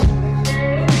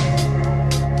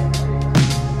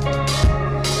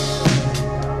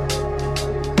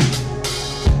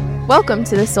Welcome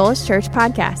to the Soulish Church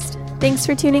podcast. Thanks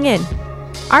for tuning in.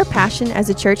 Our passion as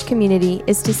a church community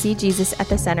is to see Jesus at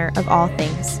the center of all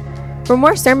things. For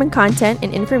more sermon content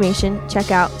and information,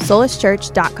 check out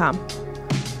soulishchurch.com.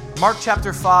 Mark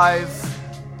chapter 5,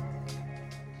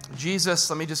 Jesus,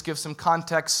 let me just give some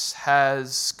context,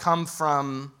 has come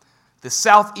from the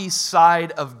southeast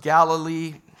side of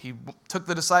Galilee. He took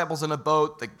the disciples in a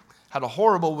boat. They had a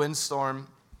horrible windstorm.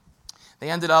 They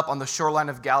ended up on the shoreline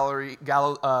of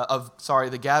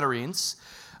the Gadarenes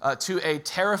to a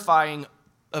terrifying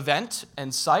event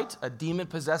and sight, a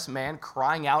demon-possessed man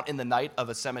crying out in the night of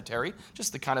a cemetery,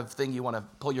 just the kind of thing you want to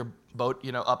pull your boat,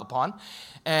 up upon.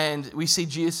 And we see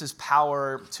Jesus'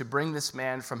 power to bring this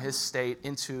man from his state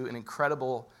into an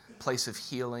incredible place of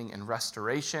healing and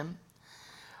restoration.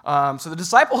 So the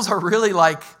disciples are really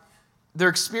they're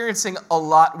experiencing a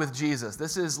lot with Jesus.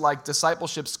 This is like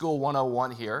discipleship school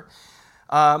 101 here.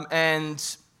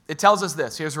 And it tells us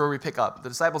this. Here's where we pick up. The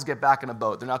disciples get back in a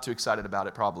boat. They're not too excited about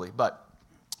it probably. But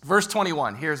verse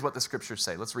 21, here's what the scriptures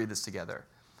say. Let's read this together.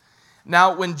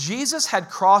 Now, when Jesus had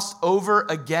crossed over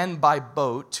again by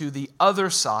boat to the other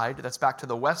side, that's back to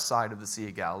the west side of the Sea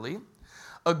of Galilee,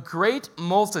 a great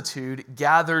multitude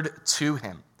gathered to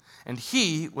him, and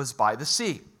he was by the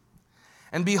sea.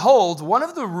 And behold, one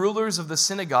of the rulers of the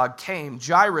synagogue came,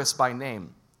 Jairus by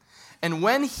name. And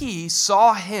when he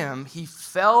saw him, he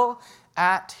fell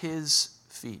at his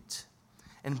feet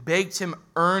and begged him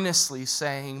earnestly,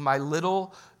 saying, "My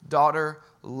little daughter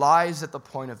lies at the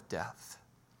point of death.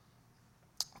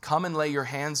 Come and lay your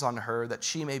hands on her, that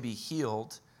she may be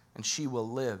healed, and she will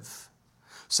live."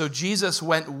 So Jesus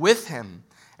went with him,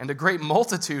 and a great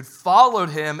multitude followed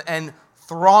him and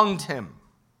thronged him.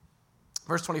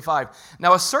 Verse 25,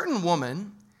 now a certain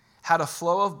woman had a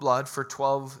flow of blood for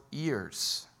 12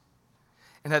 years,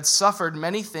 and had suffered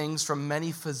many things from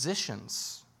many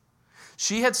physicians.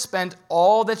 She had spent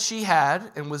all that she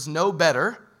had and was no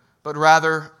better, but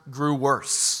rather grew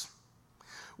worse.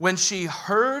 When she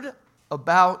heard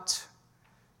about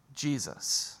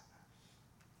Jesus,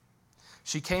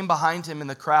 she came behind him in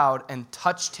the crowd and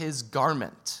touched his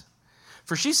garment.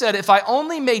 For she said, "If I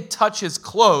only may touch his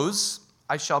clothes,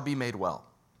 I shall be made well."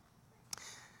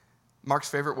 Mark's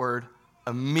favorite word,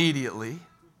 immediately.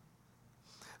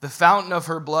 The fountain of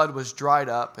her blood was dried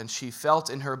up, and she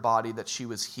felt in her body that she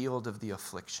was healed of the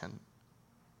affliction.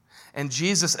 And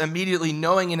Jesus, immediately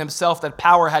knowing in himself that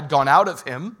power had gone out of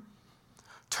him,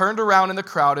 turned around in the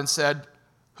crowd and said,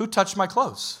 "Who touched my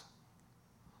clothes?"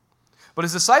 But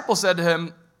his disciples said to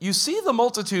him, "You see the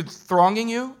multitude thronging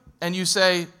you, and you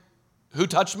say, 'Who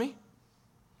touched me?'"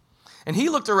 And he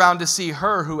looked around to see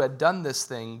her who had done this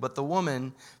thing. But the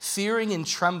woman, fearing and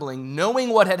trembling, knowing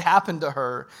what had happened to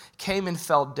her, came and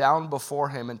fell down before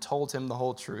him and told him the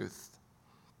whole truth.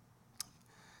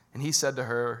 And he said to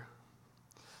her,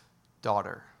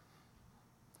 "Daughter,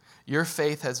 your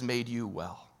faith has made you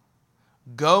well.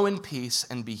 Go in peace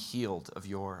and be healed of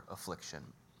your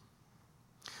affliction."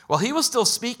 While he was still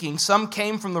speaking, some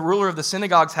came from the ruler of the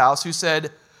synagogue's house who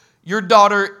said, "Your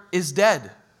daughter is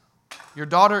dead. Your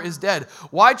daughter is dead.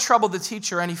 Why trouble the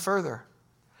teacher any further?"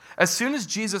 As soon as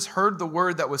Jesus heard the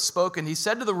word that was spoken, he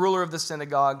said to the ruler of the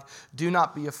synagogue, "Do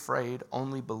not be afraid,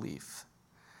 only believe."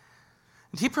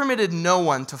 And he permitted no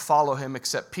one to follow him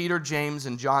except Peter, James,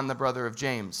 and John, the brother of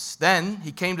James. Then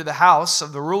he came to the house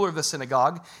of the ruler of the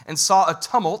synagogue and saw a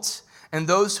tumult and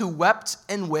those who wept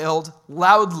and wailed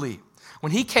loudly.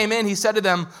 When he came in, he said to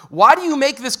them, "Why do you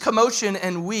make this commotion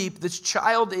and weep? This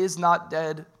child is not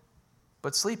dead,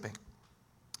 but sleeping."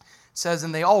 It says,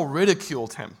 and they all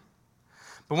ridiculed him.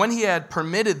 But when he had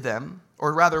permitted them,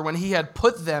 or rather when he had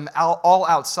put them all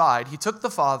outside, he took the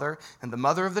father and the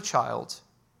mother of the child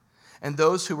and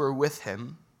those who were with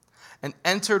him and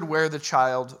entered where the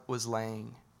child was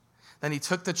laying. Then he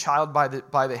took the child by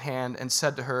the hand and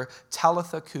said to her,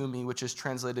 "Talitha cumi," which is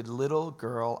translated, "Little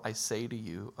girl, I say to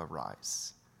you,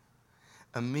 arise."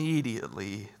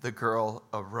 Immediately the girl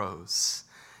arose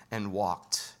and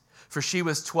walked, for she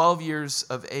was 12 years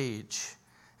of age,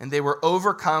 and they were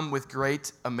overcome with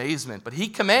great amazement. But he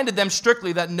commanded them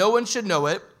strictly that no one should know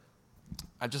it.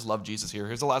 I just love Jesus here.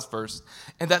 Here's the last verse.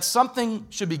 And that something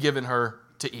should be given her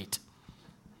to eat.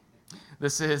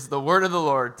 This is the word of the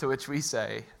Lord, to which we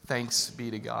say, thanks be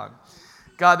to God.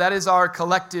 God, that is our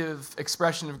collective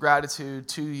expression of gratitude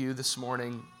to you this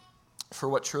morning for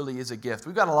what truly is a gift.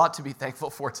 We've got a lot to be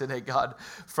thankful for today, God,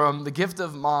 from the gift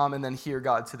of mom and then here,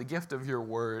 God, to the gift of your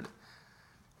word.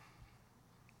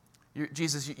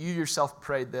 Jesus, you yourself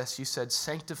prayed this. You said,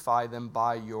 "Sanctify them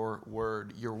by your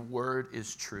word. Your word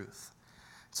is truth."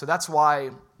 So that's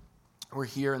why we're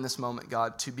here in this moment,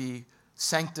 God, to be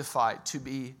sanctified, to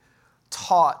be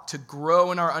taught, to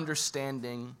grow in our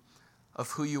understanding of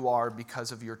who you are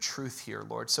because of your truth here,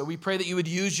 Lord. So we pray that you would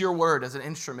use your word as an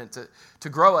instrument to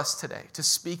grow us today, to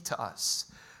speak to us.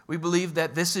 We believe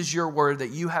that this is your word that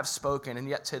you have spoken, and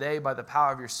yet today, by the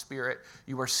power of your Spirit,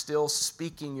 you are still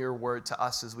speaking your word to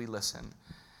us as we listen.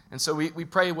 And so we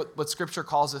pray what Scripture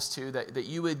calls us to, that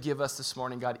you would give us this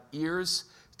morning, God, ears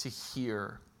to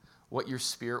hear what your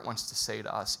Spirit wants to say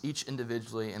to us, each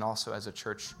individually and also as a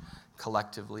church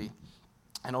collectively.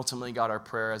 And ultimately, God, our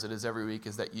prayer, as it is every week,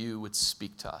 is that you would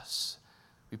speak to us.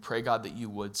 We pray, God, that you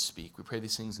would speak. We pray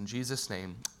these things in Jesus'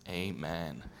 name.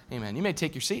 Amen. Amen. You may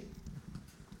take your seat.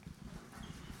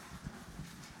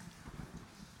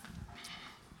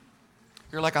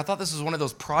 You're like, I thought this was one of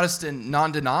those Protestant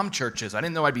non-denom churches. I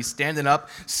didn't know I'd be standing up,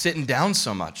 sitting down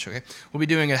so much. Okay, we'll be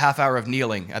doing a half hour of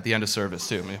kneeling at the end of service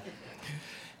too.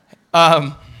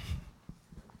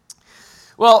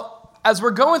 Well, as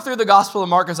we're going through the Gospel of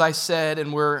Mark, as I said,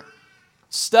 and we're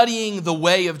studying the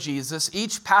way of Jesus,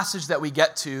 each passage that we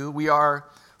get to, we are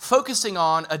focusing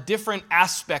on a different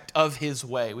aspect of his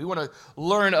way. We want to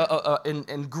learn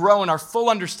and grow in our full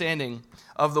understanding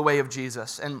of the way of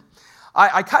Jesus. And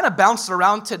I kind of bounced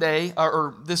around today,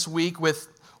 or this week, with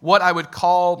what I would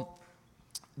call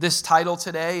this title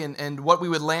today and what we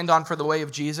would land on for the way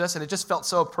of Jesus. And it just felt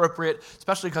so appropriate,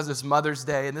 especially because it's Mother's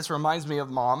Day, and this reminds me of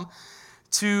Mom,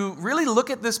 to really look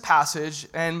at this passage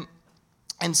and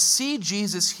see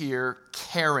Jesus here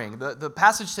caring. The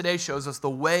passage today shows us the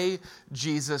way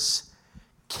Jesus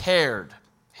cared,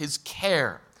 his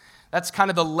care. That's kind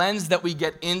of the lens that we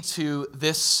get into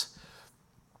this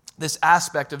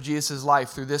aspect of Jesus'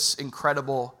 life through this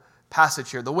incredible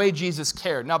passage here, the way Jesus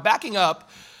cared. Now, backing up,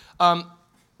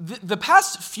 the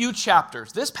past few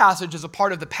chapters, this passage is a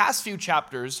part of the past few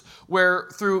chapters where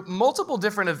through multiple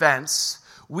different events,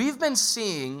 we've been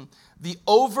seeing the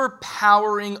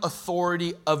overpowering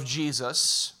authority of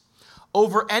Jesus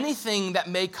over anything that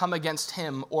may come against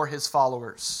him or his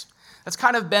followers. That's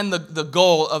kind of been the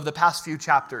goal of the past few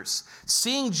chapters,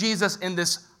 seeing Jesus in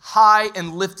this high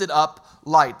and lifted up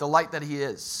light, the light that he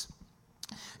is.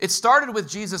 It started with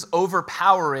Jesus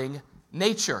overpowering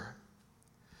nature.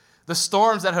 The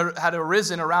storms that had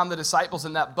arisen around the disciples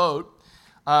in that boat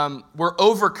were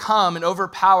overcome and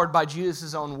overpowered by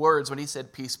Jesus' own words when he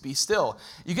said, "Peace, be still."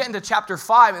 You get into chapter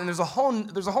 5, and there's a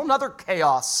whole nother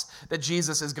chaos that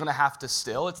Jesus is going to have to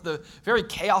still. It's the very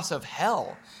chaos of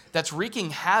hell that's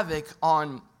wreaking havoc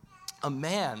on a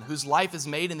man whose life is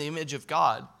made in the image of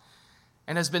God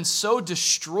and has been so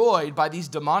destroyed by these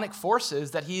demonic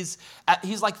forces that he's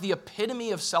like the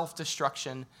epitome of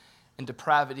self-destruction and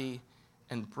depravity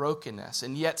and brokenness.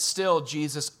 And yet still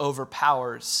Jesus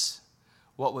overpowers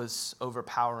what was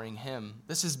overpowering him.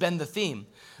 This has been the theme.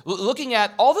 Looking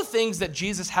at all the things that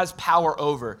Jesus has power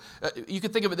over. You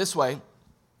could think of it this way.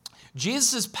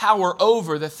 Jesus' power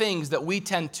over the things that we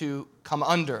tend to come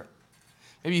under.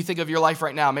 Maybe you think of your life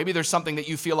right now. Maybe there's something that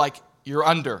you feel like you're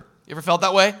under. You ever felt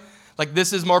that way? Like,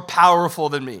 this is more powerful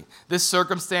than me. This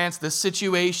circumstance, this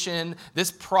situation,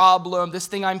 this problem, this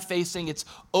thing I'm facing, it's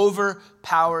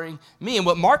overpowering me. And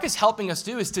what Mark is helping us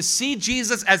do is to see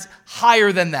Jesus as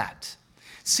higher than that.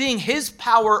 Seeing his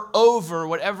power over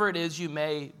whatever it is you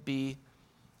may be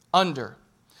under.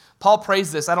 Paul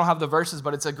prays this. I don't have the verses,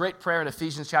 but it's a great prayer in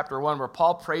Ephesians chapter 1 where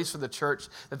Paul prays for the church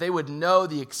that they would know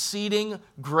the exceeding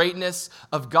greatness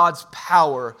of God's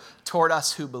power toward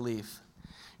us who believe.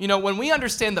 You know, when we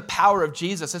understand the power of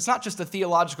Jesus, it's not just a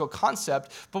theological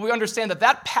concept, but we understand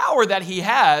that power that he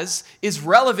has is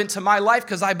relevant to my life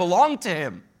because I belong to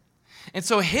him. And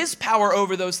so his power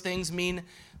over those things mean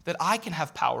that I can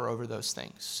have power over those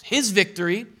things. His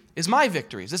victory is my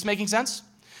victory. Is this making sense?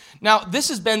 Now, this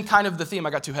has been kind of the theme.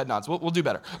 I got 2 head nods. We'll do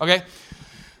better, okay?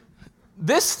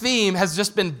 This theme has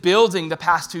just been building the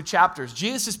past 2 chapters.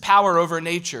 Jesus' power over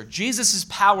nature. Jesus'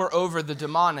 power over the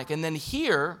demonic. And then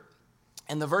here,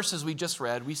 in the verses we just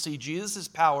read, we see Jesus'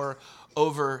 power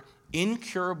over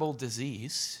incurable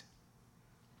disease.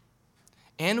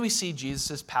 And we see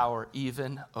Jesus' power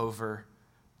even over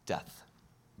death.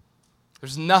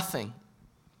 There's nothing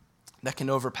that can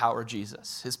overpower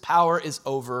Jesus. His power is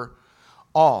over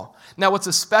all. Now, what's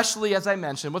especially, as I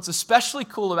mentioned, what's especially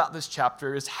cool about this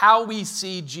chapter is how we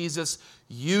see Jesus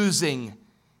using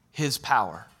his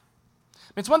power. I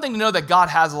mean, it's one thing to know that God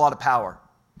has a lot of power.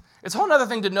 It's a whole other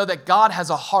thing to know that God has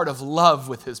a heart of love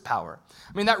with his power.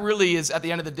 I mean, that really is, at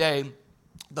the end of the day,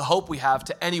 the hope we have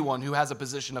to anyone who has a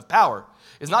position of power.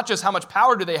 Is not just how much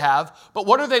power do they have, but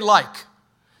what are they like?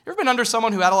 You ever been under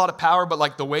someone who had a lot of power, but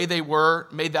like the way they were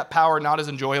made that power not as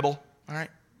enjoyable? All right?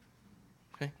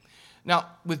 Okay. Now,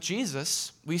 with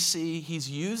Jesus, we see he's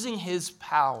using his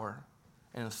power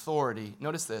and authority,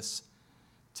 notice this,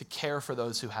 to care for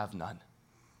those who have none.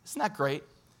 Isn't that great?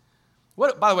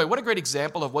 By the way, what a great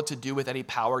example of what to do with any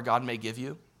power God may give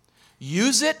you.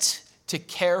 Use it to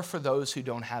care for those who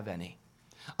don't have any.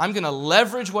 I'm going to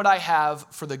leverage what I have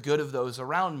for the good of those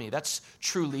around me. That's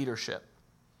true leadership.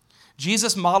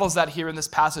 Jesus models that here in this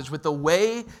passage with the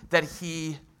way that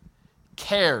he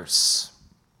cares.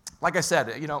 Like I said,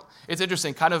 it's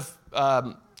interesting, kind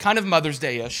of Mother's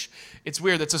Day-ish. It's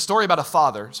weird. It's a story about a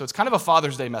father, so it's kind of a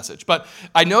Father's Day message. But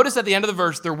I noticed at the end of the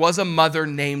verse, there was a mother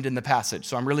named in the passage,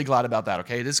 so I'm really glad about that,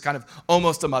 okay? It is kind of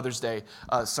almost a Mother's Day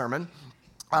sermon.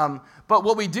 But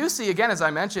what we do see, again, as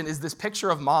I mentioned, is this picture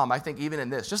of mom, I think even in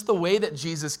this, just the way that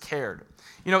Jesus cared.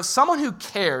 Someone who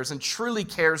cares and truly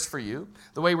cares for you,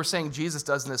 the way we're saying Jesus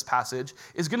does in this passage,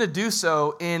 is going to do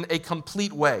so in a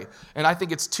complete way. And I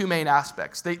think it's two main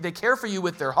aspects. They care for you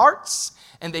with their hearts,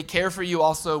 and they care for you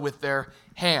also with their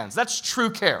hands. That's true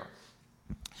care.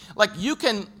 Like you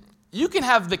can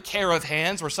have the care of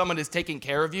hands where someone is taking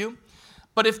care of you,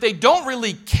 but if they don't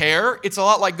really care, it's a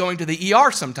lot like going to the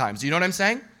ER sometimes. You know what I'm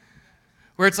saying?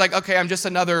 Where it's like, okay, I'm just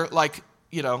another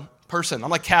person. I'm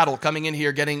like cattle coming in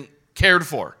here getting cared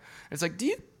for. It's like,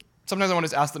 sometimes I want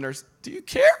to ask the nurse, do you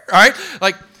care? All right?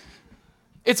 Like,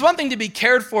 it's one thing to be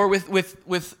cared for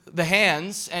with the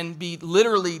hands and be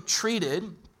literally treated,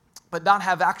 but not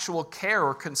have actual care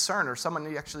or concern or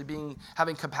someone actually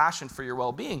having compassion for your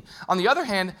well-being. On the other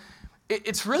hand,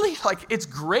 it's really it's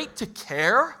great to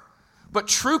care, but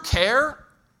true care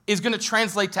is going to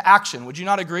translate to action. Would you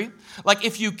not agree? Like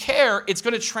if you care, it's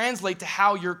going to translate to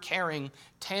how you're caring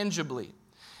tangibly.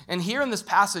 And here in this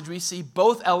passage, we see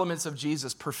both elements of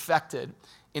Jesus perfected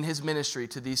in his ministry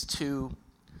to these two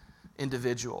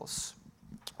individuals.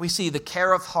 We see the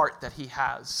care of heart that he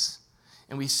has,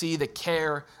 and we see the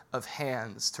care of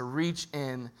hands to reach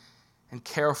in and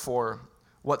care for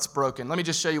what's broken. Let me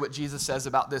just show you what Jesus says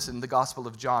about this in the Gospel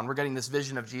of John. We're getting this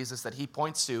vision of Jesus that he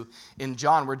points to in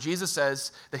John, where Jesus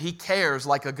says that he cares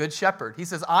like a good shepherd. He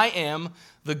says, I am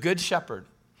the good shepherd.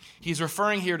 He's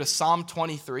referring here to Psalm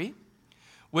 23,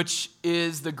 which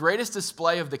is the greatest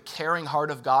display of the caring heart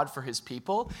of God for his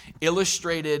people,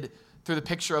 illustrated through the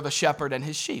picture of a shepherd and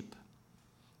his sheep.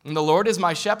 And the Lord is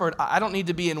my shepherd. I don't need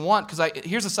to be in want, because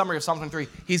here's a summary of Psalm 23.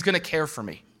 He's going to care for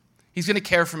me. He's going to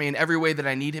care for me in every way that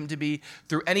I need him to be.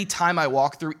 Through any time I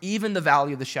walk through, even the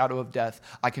valley of the shadow of death,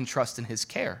 I can trust in his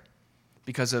care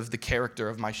because of the character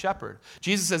of my shepherd.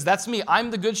 Jesus says, that's me.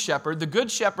 I'm the good shepherd. The good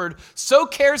shepherd so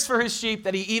cares for his sheep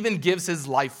that he even gives his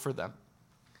life for them.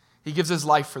 He gives his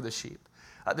life for the sheep.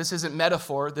 This isn't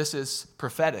metaphor. This is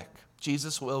prophetic.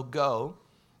 Jesus will go.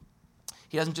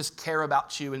 He doesn't just care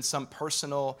about you in some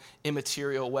personal,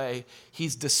 immaterial way.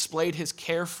 He's displayed his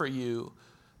care for you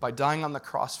by dying on the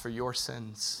cross for your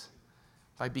sins,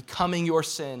 by becoming your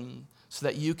sin so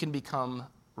that you can become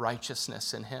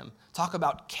righteousness in him. Talk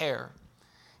about care.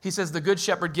 He says the good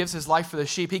shepherd gives his life for the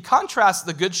sheep. He contrasts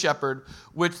the good shepherd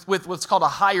with what's called a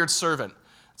hired servant.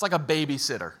 It's like a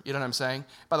babysitter. You know what I'm saying?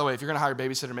 By the way, if you're going to hire a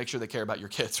babysitter, make sure they care about your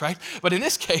kids, right? But in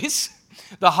this case,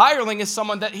 the hireling is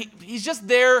someone that he's just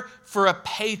there for a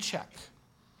paycheck.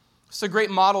 It's a great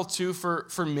model, too,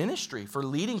 for ministry, for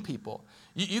leading people.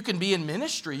 You can be in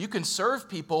ministry. You can serve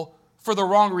people for the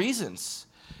wrong reasons.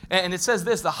 And it says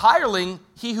this, the hireling,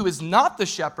 he who is not the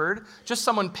shepherd, just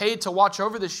someone paid to watch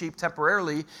over the sheep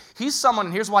temporarily, he's someone,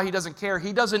 and here's why he doesn't care,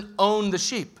 he doesn't own the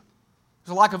sheep.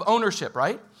 There's a lack of ownership,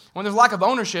 right? When there's a lack of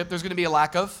ownership, there's going to be a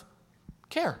lack of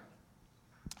care.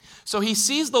 So he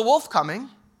sees the wolf coming.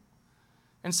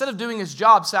 Instead of doing his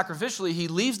job sacrificially, he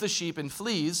leaves the sheep and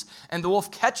flees, and the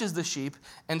wolf catches the sheep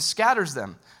and scatters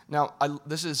them. Now,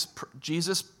 this is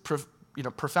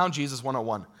profound Jesus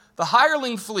 101. The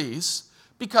hireling flees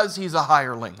because he's a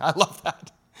hireling. I love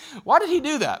that. Why did he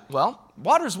do that? Well,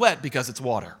 water's wet because it's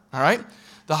water, all right?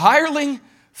 The hireling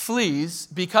flees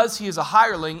because he is a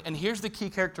hireling, and here's the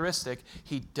key characteristic.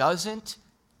 He doesn't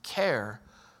care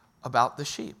about the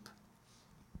sheep.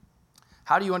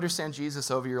 How do you understand Jesus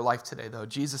over your life today, though?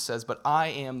 Jesus says, but I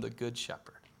am the good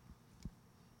shepherd.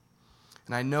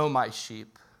 And I know my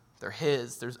sheep. They're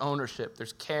his. There's ownership.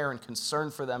 There's care and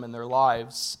concern for them in their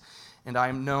lives. And I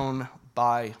am known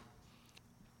by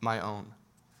my own.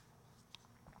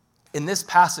 In this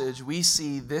passage, we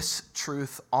see this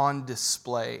truth on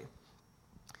display.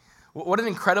 What an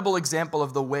incredible example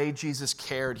of the way Jesus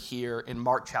cared here in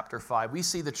Mark chapter 5. We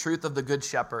see the truth of the good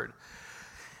shepherd.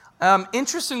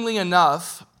 Interestingly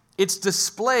enough, it's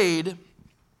displayed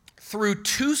through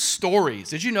two stories.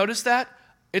 Did you notice that?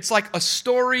 It's like a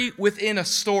story within a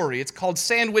story. It's called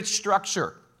sandwich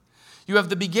structure. You have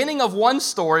the beginning of one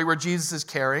story where Jesus is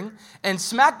caring, and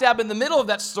smack dab in the middle of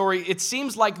that story, it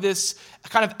seems like this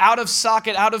kind of out of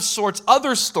socket, out of sorts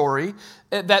other story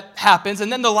that happens, and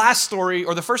then the last story,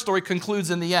 or the first story, concludes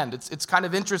in the end. It's kind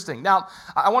of interesting. Now,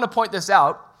 I want to point this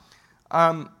out.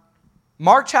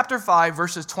 Mark chapter 5,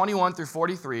 verses 21 through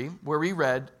 43, where we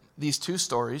read these two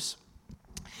stories,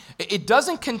 it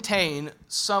doesn't contain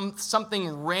something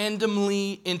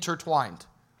randomly intertwined.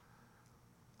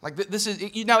 Like this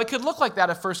is, now it could look like that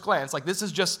at first glance, like this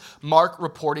is just Mark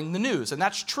reporting the news, and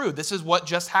that's true. This is what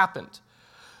just happened.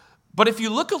 But if you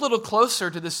look a little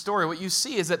closer to this story, what you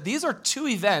see is that these are two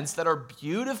events that are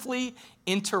beautifully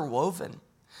interwoven.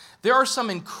 There are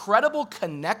some incredible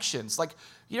connections. Like,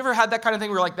 you ever had that kind of thing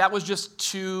where like that was just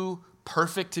too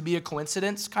perfect to be a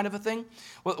coincidence kind of a thing?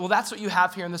 Well, that's what you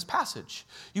have here in this passage.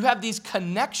 You have these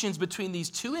connections between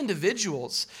these two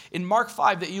individuals in Mark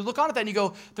 5 that you look on at that and you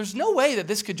go, there's no way that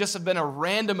this could just have been a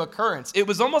random occurrence. It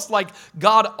was almost like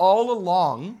God all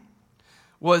along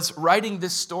was writing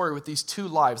this story with these two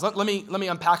lives. Let me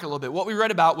unpack it a little bit. What we read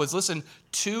about was, listen,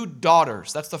 two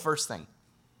daughters. That's the first thing.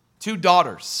 Two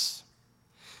daughters.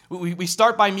 We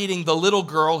start by meeting the little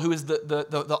girl who is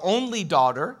the only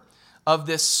daughter of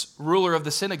this ruler of the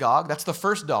synagogue. That's the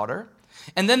first daughter.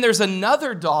 And then there's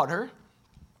another daughter,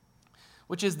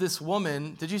 which is this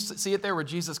woman. Did you see it there where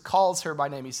Jesus calls her by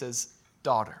name? He says,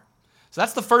 daughter. So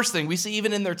that's the first thing. We see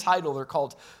even in their title, they're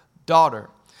called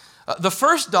daughter. The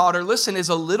first daughter, listen, is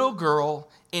a little girl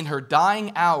in her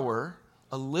dying hour,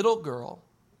 a little girl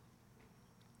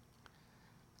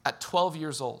at 12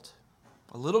 years old.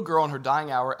 A little girl in her dying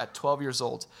hour at 12 years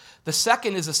old. The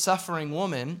second is a suffering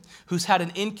woman who's had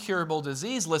an incurable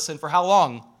disease, listen, for how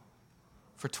long?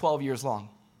 For 12 years long.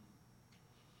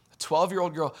 A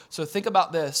 12-year-old girl. So think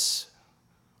about this.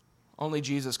 Only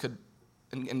Jesus could,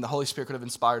 and the Holy Spirit could have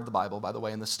inspired the Bible, by the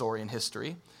way, in the story and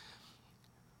history.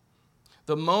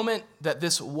 The moment that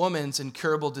this woman's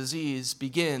incurable disease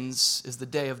begins is the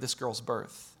day of this girl's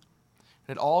birth.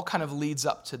 And it all kind of leads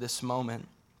up to this moment.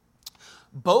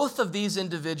 Both of these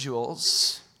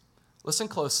individuals, listen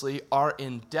closely, are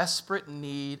in desperate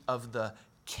need of the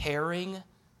caring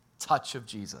touch of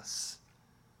Jesus.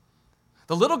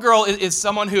 The little girl is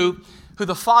someone who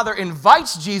the father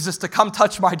invites Jesus to come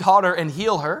touch my daughter and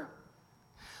heal her.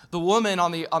 The woman,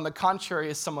 on the contrary,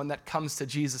 is someone that comes to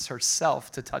Jesus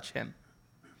herself to touch him.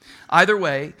 Either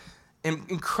way,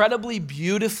 incredibly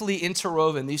beautifully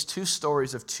interwoven, these two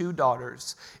stories of two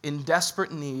daughters in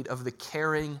desperate need of the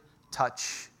caring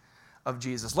touch of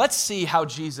Jesus. Let's see how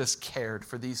Jesus cared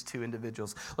for these two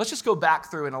individuals. Let's just go back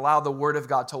through and allow the Word of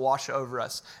God to wash over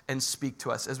us and speak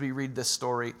to us as we read this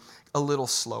story a little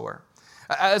slower.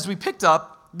 As we picked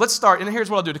up, let's start, and here's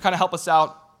what I'll do to kind of help us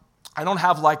out. I don't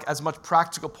have like as much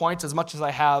practical points as much as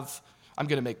I have. I'm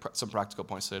going to make some practical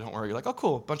points today. Don't worry. You're like, oh,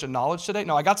 cool, a bunch of knowledge today.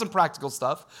 No, I got some practical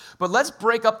stuff. But let's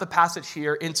break up the passage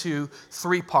here into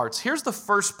three parts. Here's the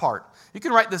first part. You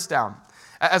can write this down.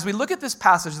 As we look at this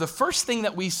passage, the first thing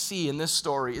that we see in this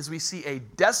story is we see a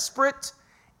desperate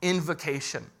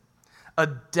invocation. A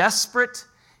desperate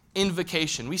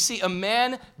invocation. We see a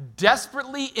man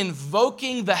desperately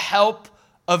invoking the help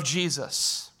of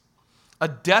Jesus. A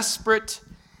desperate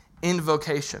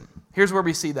invocation. Here's where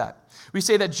we see that. We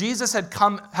say that Jesus had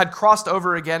crossed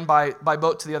over again by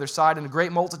boat to the other side, and a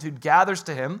great multitude gathers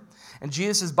to him, and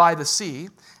Jesus is by the sea.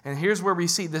 And here's where we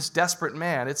see this desperate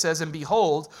man. It says, and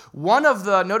behold, one of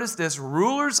the, notice this,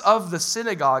 rulers of the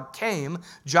synagogue came,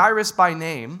 Jairus by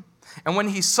name. And when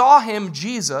he saw him,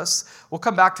 Jesus, we'll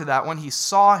come back to that, when he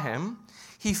saw him,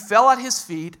 he fell at his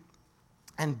feet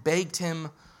and begged him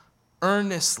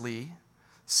earnestly,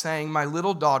 saying, my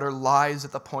little daughter lies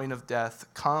at the point of death.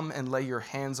 Come and lay your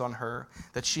hands on her,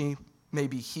 that she may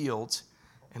be healed,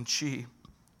 and she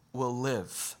will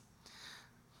live.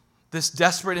 This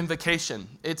desperate invocation,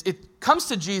 it comes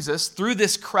to Jesus through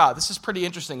this crowd. This is pretty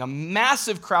interesting. A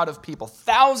massive crowd of people,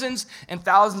 thousands and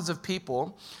thousands of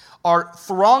people are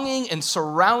thronging and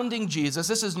surrounding Jesus.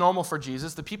 This is normal for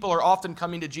Jesus. The people are often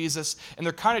coming to Jesus and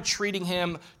they're kind of treating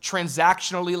him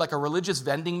transactionally like a religious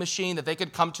vending machine that they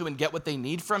could come to and get what they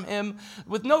need from him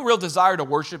with no real desire to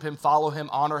worship him, follow him,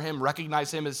 honor him,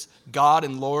 recognize him as God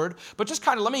and Lord, but just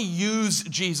kind of let me use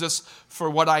Jesus for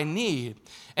what I need.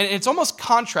 And it's almost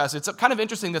contrast. It's kind of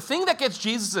interesting. The thing that gets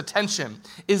Jesus' attention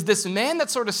is this man that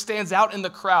sort of stands out in the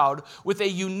crowd with a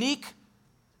unique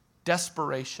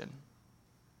desperation.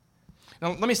 Now,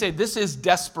 let me say, this is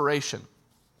desperation.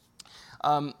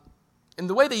 And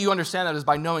the way that you understand that is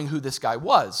by knowing who this guy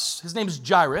was. His name is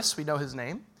Jairus. We know his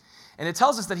name. And it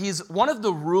tells us that he's one of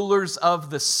the rulers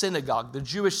of the synagogue, the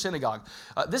Jewish synagogue.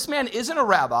 This man isn't a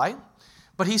rabbi,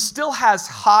 but he still has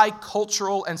high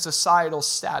cultural and societal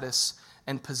status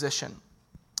and position.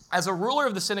 As a ruler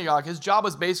of the synagogue, his job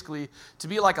was basically to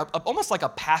be like almost like a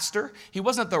pastor. He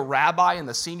wasn't the rabbi and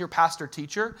the senior pastor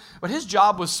teacher, but his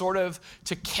job was sort of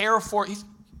to care for, he's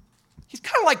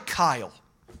kind of like Kyle.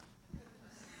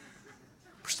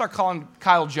 Start calling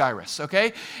Kyle Jairus,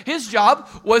 okay? His job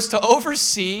was to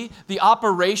oversee the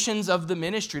operations of the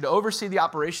ministry, to oversee the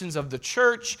operations of the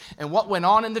church and what went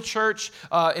on in the church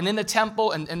and in the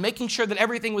temple and making sure that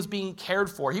everything was being cared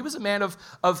for. He was a man of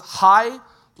high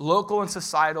local and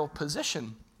societal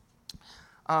position.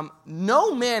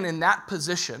 No man in that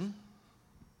position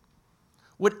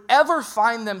would ever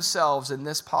find themselves in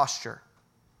this posture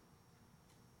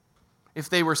if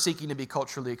they were seeking to be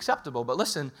culturally acceptable. But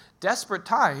listen, desperate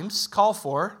times call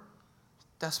for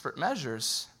desperate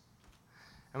measures.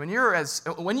 And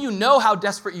when you know how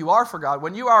desperate you are for God,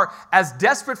 when you are as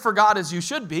desperate for God as you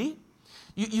should be,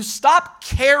 you stop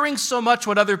caring so much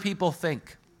what other people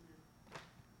think,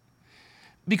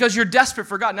 because you're desperate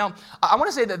for God. Now, I want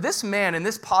to say that this man in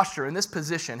this posture, in this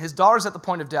position, his daughter's at the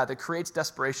point of death. It creates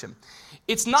desperation.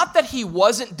 It's not that he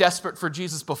wasn't desperate for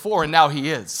Jesus before and now he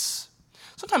is.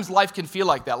 Sometimes life can feel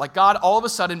like that. Like, God, all of a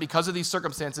sudden, because of these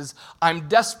circumstances, I'm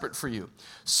desperate for you.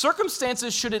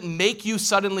 Circumstances shouldn't make you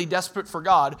suddenly desperate for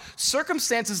God.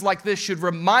 Circumstances like this should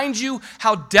remind you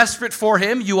how desperate for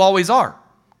him you always are.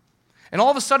 And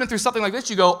all of a sudden, through something like this,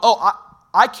 you go, oh,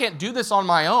 I can't do this on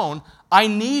my own. I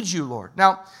need you, Lord.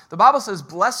 Now, the Bible says,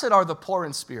 blessed are the poor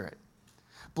in spirit.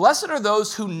 Blessed are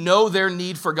those who know their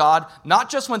need for God, not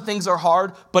just when things are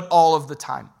hard, but all of the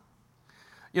time.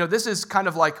 You know, this is kind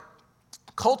of like,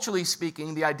 culturally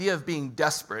speaking, the idea of being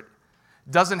desperate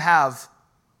doesn't have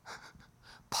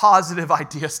positive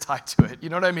ideas tied to it. You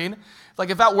know what I mean?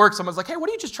 Like, if at work, someone's like, hey, what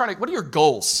are your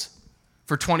goals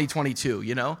for 2022,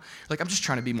 you know? Like, I'm just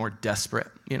trying to be more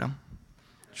desperate, you know?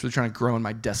 Just really trying to grow in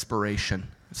my desperation.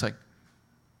 It's like,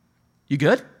 you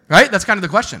good? Right? That's kind of the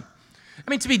question. I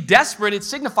mean, to be desperate, it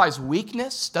signifies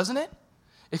weakness, doesn't it?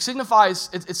 It signifies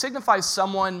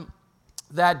someone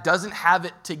that doesn't have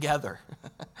it together.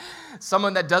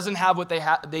 Someone that doesn't have what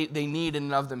they need in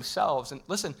and of themselves. And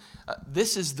listen,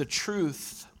 this is the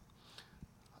truth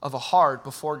of a heart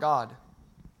before God.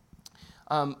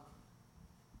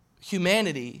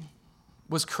 Humanity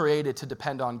was created to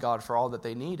depend on God for all that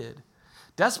they needed.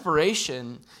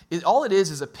 Desperation, all it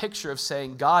is a picture of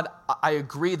saying, God, I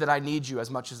agree that I need you as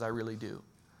much as I really do.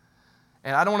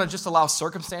 And I don't want to just allow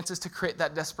circumstances to create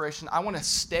that desperation. I want to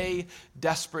stay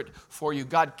desperate for you.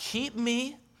 God, keep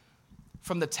me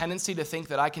from the tendency to think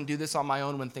that I can do this on my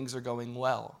own when things are going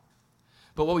well.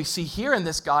 But what we see here in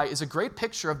this guy is a great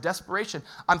picture of desperation.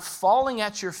 I'm falling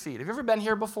at your feet. Have you ever been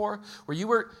here before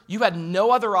where you had no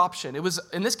other option? It was,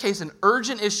 in this case, an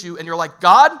urgent issue, and you're like,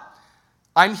 God,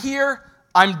 I'm here.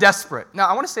 I'm desperate. Now,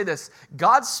 I want to say this.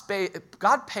 God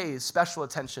pays special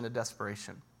attention to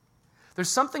desperation. There's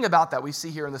something about that we see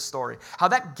here in the story, how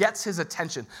that gets his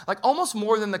attention, like almost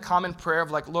more than the common prayer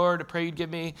of like, Lord, I pray you'd give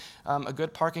me a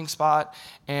good parking spot,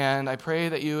 and I pray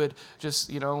that you would just,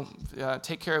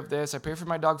 take care of this. I pray for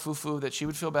my dog Fufu that she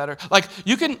would feel better. Like,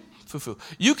 we can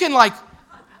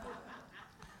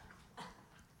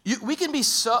be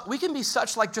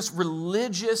such like just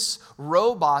religious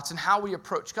robots in how we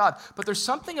approach God, but there's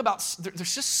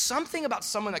just something about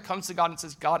someone that comes to God and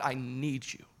says, God, I need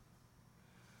you.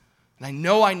 And I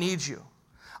know I need you.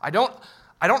 I don't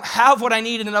have what I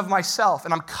need in and of myself,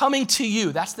 and I'm coming to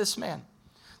you. That's this man.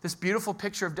 This beautiful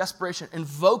picture of desperation,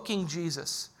 invoking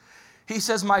Jesus. He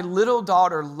says, my little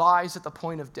daughter lies at the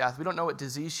point of death. We don't know what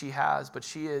disease she has, but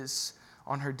she is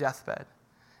on her deathbed.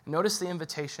 Notice the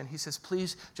invitation. He says,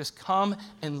 please just come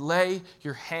and lay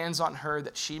your hands on her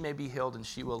that she may be healed and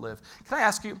she will live. Can I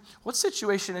ask you, what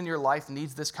situation in your life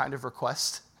needs this kind of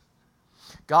request?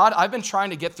 God, I've been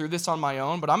trying to get through this on my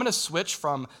own, but I'm going to switch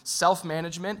from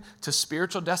self-management to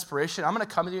spiritual desperation. I'm going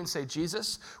to come to you and say,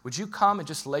 Jesus, would you come and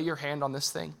just lay your hand on this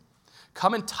thing?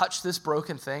 Come and touch this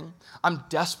broken thing. I'm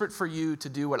desperate for you to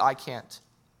do what I can't.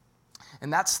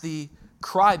 And that's the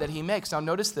cry that he makes. Now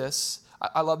notice this.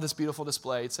 I love this beautiful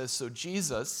display. It says, so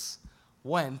Jesus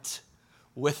went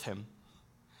with him.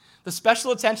 The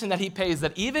special attention that he pays,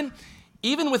 that even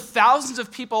with thousands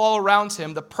of people all around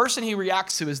him, the person he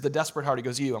reacts to is the desperate heart. He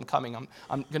goes, I'm coming.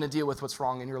 I'm going to deal with what's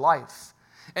wrong in your life.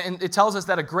 And it tells us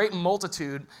that a great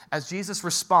multitude, as Jesus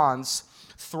responds,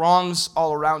 throngs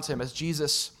all around him as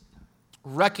Jesus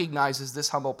recognizes this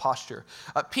humble posture.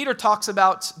 Peter talks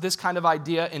about this kind of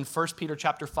idea in 1 Peter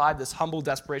chapter 5, this humble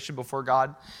desperation before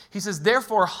God. He says,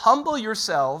 therefore, humble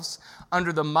yourselves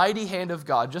under the mighty hand of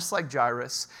God, just like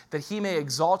Jairus, that he may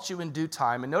exalt you in due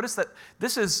time. And notice that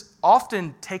this is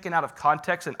often taken out of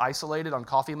context and isolated on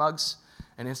coffee mugs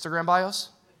and Instagram bios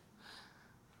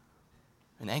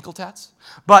and ankle tats.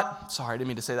 But, sorry, I didn't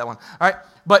mean to say that one. All right,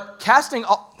 but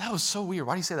that was so weird.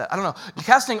 Why do you say that? I don't know.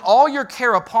 Casting all your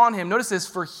care upon him. Notice this,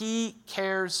 for he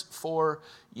cares for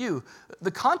you. The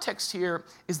context here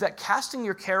is that casting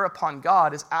your care upon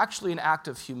God is actually an act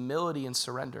of humility and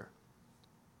surrender.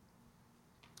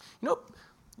 You know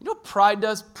what pride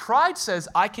does? Pride says,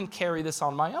 I can carry this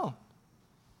on my own.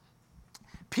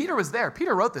 Peter was there.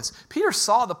 Peter wrote this. Peter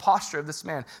saw the posture of this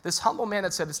man, this humble man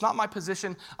that said, it's not my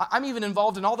position. I'm even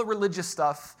involved in all the religious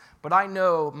stuff, but I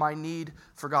know my need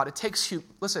for God. It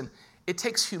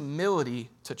takes humility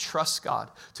to trust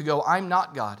God, to go, I'm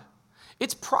not God.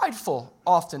 It's prideful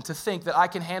often to think that I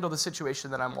can handle the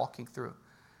situation that I'm walking through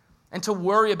and to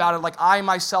worry about it like I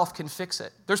myself can fix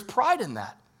it. There's pride in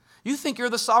that. You think you're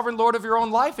the sovereign Lord of your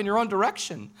own life and your own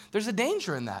direction. There's a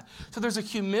danger in that. So there's a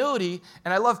humility,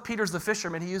 and I love Peter's the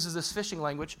fisherman. He uses this fishing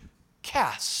language,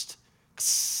 cast,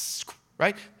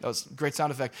 right? That was a great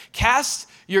sound effect. Cast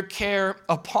your care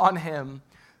upon him,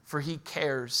 for he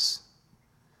cares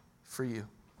for you.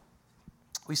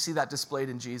 We see that displayed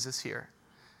in Jesus here.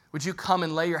 Would you come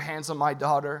and lay your hands on my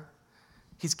daughter?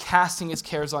 He's casting his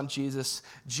cares on Jesus.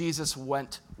 Jesus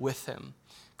went with him.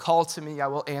 Call to me, I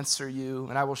will answer you,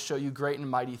 and I will show you great and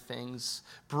mighty things.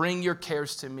 Bring your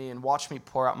cares to me and watch me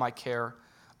pour out my care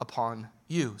upon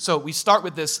you. So we start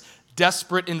with this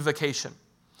desperate invocation.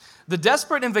 The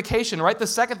desperate invocation, write the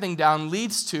second thing down,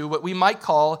 leads to what we might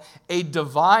call a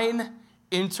divine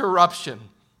interruption.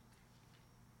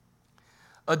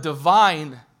 A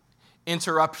divine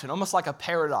interruption, almost like a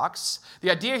paradox. The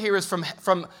idea here is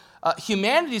from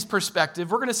humanity's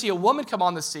perspective, we're going to see a woman come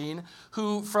on the scene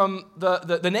who, from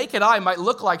the naked eye, might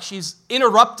look like she's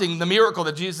interrupting the miracle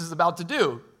that Jesus is about to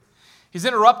do. He's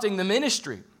interrupting the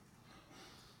ministry.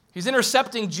 He's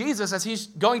intercepting Jesus as he's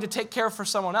going to take care for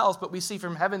someone else, but we see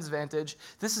from heaven's vantage,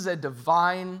 this is a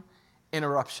divine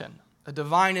interruption. A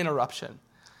divine interruption.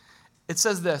 It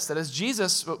says this, that as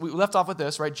Jesus, we left off with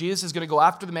this, right? Jesus is going to go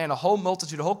after the man, a whole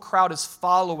multitude, a whole crowd is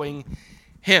following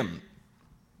him.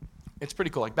 It's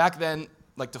pretty cool. Like back then,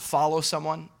 like to follow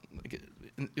someone,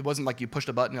 it wasn't like you pushed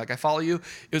a button, like I follow you.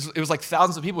 It was like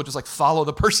thousands of people would just like follow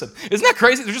the person. Isn't that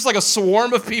crazy? There's just like a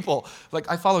swarm of people. Like,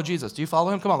 I follow Jesus. Do you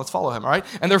follow him? Come on, let's follow him, all right?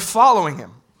 And they're following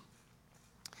him.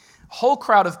 A whole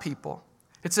crowd of people.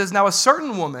 It says, now a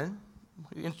certain woman,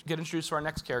 we get introduced to our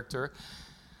next character,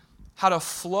 had a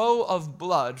flow of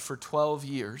blood for 12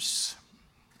 years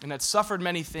and had suffered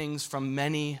many things from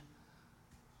many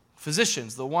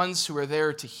physicians. The ones who were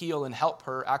there to heal and help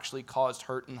her actually caused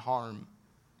hurt and harm.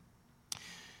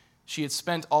 She had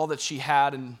spent all that she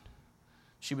had and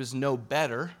she was no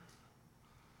better,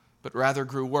 but rather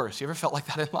grew worse. You ever felt like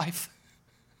that in life?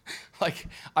 Like,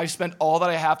 I spent all that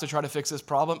I have to try to fix this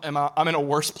problem and I'm in a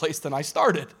worse place than I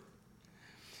started.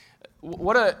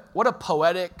 What a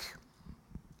poetic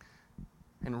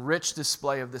and rich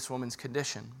display of this woman's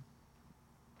condition.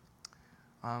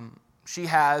 She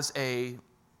has a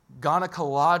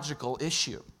gynecological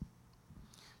issue.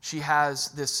 She has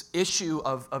this issue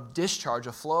of discharge,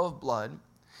 a flow of blood,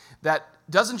 that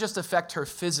doesn't just affect her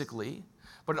physically,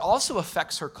 but it also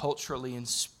affects her culturally and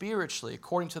spiritually.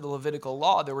 According to the Levitical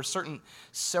law, there were certain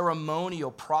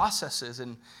ceremonial processes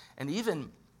and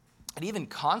even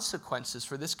consequences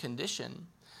for this condition.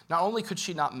 Not only could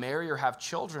she not marry or have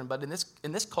children, but in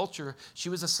this culture, she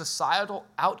was a societal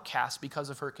outcast because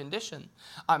of her condition.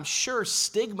 I'm sure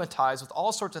stigmatized with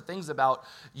all sorts of things about,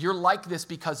 you're like this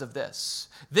because of this.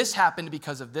 This happened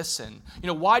because of this sin.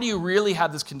 Why do you really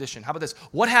have this condition? How about this?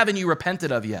 What haven't you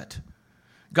repented of yet?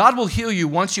 God will heal you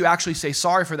once you actually say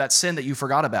sorry for that sin that you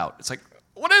forgot about. It's like,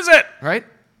 what is it, right?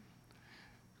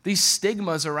 These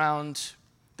stigmas around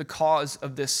the cause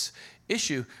of this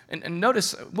issue. And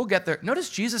notice, we'll get there. Notice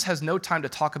Jesus has no time to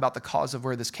talk about the cause of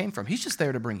where this came from. He's just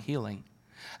there to bring healing.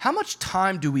 How much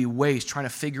time do we waste trying to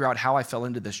figure out how I fell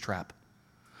into this trap?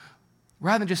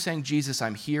 Rather than just saying, Jesus,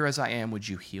 I'm here as I am, would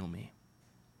you heal me?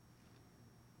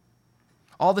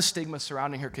 All the stigmas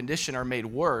surrounding her condition are made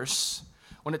worse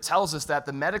when it tells us that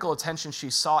the medical attention she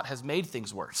sought has made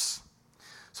things worse.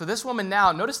 So this woman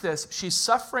now, notice this, she's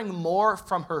suffering more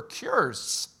from her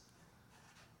cures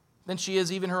than she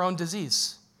is even her own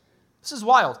disease. This is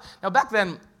wild. Now, back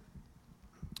then,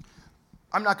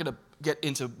 I'm not going to get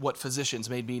into what physicians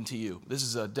may mean to you. This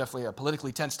is definitely a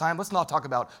politically tense time. Let's not talk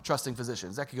about trusting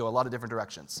physicians. That could go a lot of different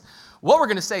directions. What we're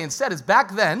going to say instead is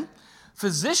back then,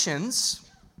 physicians,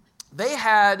 they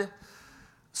had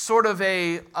sort of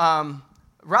a,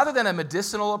 rather than a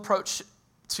medicinal approach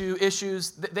to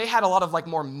issues, they had a lot of like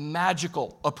more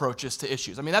magical approaches to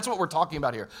issues. I mean, that's what we're talking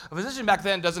about here. A physician back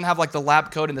then doesn't have like the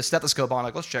lab coat and the stethoscope on,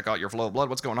 like, let's check out your flow of blood,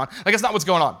 what's going on? Like, that's not what's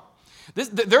going on.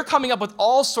 They're coming up with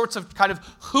all sorts of kind of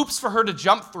hoops for her to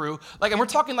jump through. Like, and we're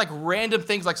talking like random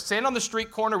things, like stand on the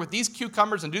street corner with these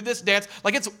cucumbers and do this dance.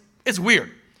 Like, it's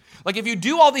weird. Like, if you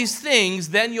do all these things,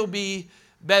 then you'll be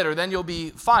better, then you'll be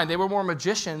fine. They were more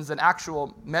magicians than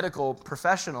actual medical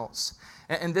professionals.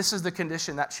 And this is the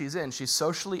condition that she's in. She's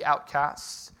socially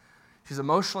outcast. She's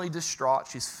emotionally distraught.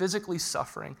 She's physically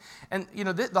suffering. And, you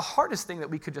know, the hardest thing that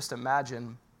we could just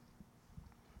imagine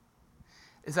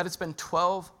is that it's been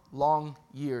 12 long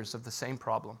years of the same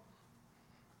problem.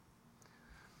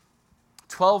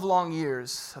 12 long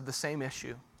years of the same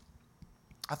issue.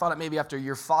 I thought that maybe after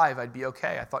year 5 I'd be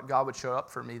okay. I thought God would show up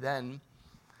for me then.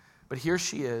 But here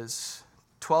she is,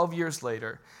 12 years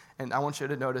later, and I want you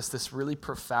to notice this really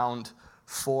profound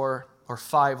 4 or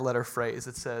 5-letter phrase.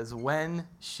 It says, when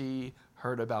she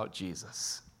heard about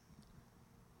Jesus.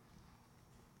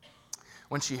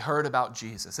 When she heard about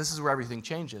Jesus. This is where everything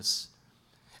changes.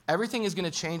 Everything is going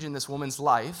to change in this woman's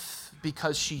life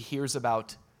because she hears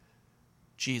about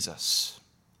Jesus.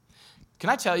 Can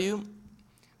I tell you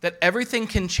that everything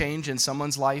can change in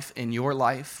someone's life, in your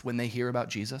life, when they hear about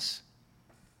Jesus?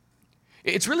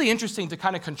 It's really interesting to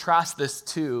kind of contrast this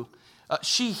too.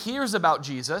 She hears about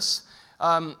Jesus.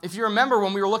 If you remember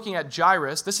when we were looking at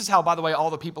Jairus, this is how, by the way, all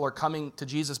the people are coming to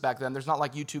Jesus back then. There's not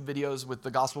like YouTube videos with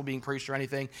the gospel being preached or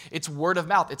anything. It's word of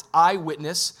mouth. It's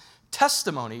eyewitness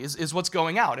testimony is what's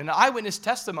going out. And an eyewitness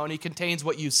testimony contains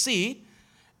what you see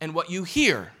and what you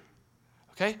hear.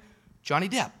 Okay? Johnny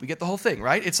Depp, we get the whole thing,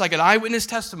 right? It's like an eyewitness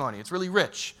testimony. It's really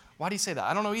rich. Why do you say that?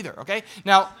 I don't know either, okay?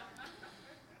 Now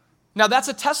that's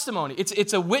a testimony.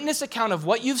 It's a witness account of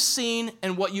what you've seen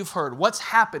and what you've heard, what's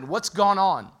happened, what's gone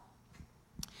on.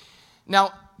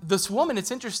 Now, this woman,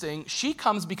 it's interesting, she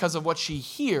comes because of what she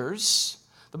hears.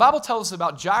 The Bible tells us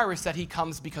about Jairus that he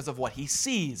comes because of what he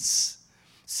sees.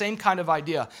 Same kind of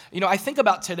idea. You know, I think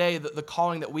about today the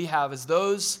calling that we have is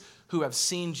those who have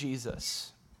seen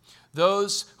Jesus,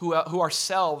 those who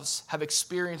ourselves have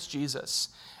experienced Jesus,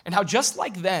 and how just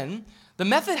like then, the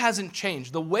method hasn't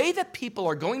changed. The way that people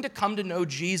are going to come to know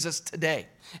Jesus today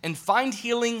and find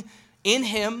healing in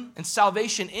him and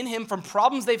salvation in him from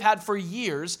problems they've had for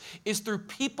years is through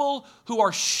people who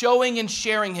are showing and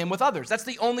sharing him with others. That's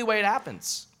the only way it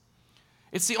happens.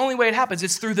 It's the only way it happens.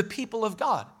 It's through the people of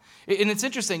God. And it's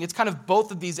interesting. It's kind of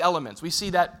both of these elements. We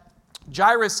see that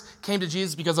Jairus came to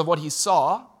Jesus because of what he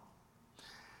saw.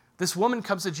 This woman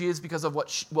comes to Jesus because of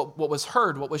what was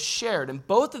heard, what was shared. And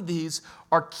both of these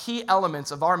are key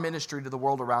elements of our ministry to the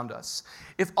world around us.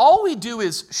 If all we do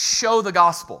is show the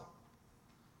gospel,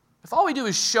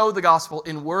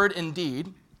 in word and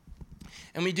deed,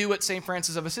 and we do what St.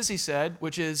 Francis of Assisi said,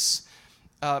 which is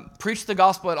preach the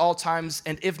gospel at all times,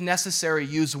 and if necessary,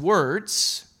 use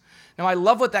words. Now, I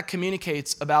love what that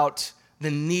communicates about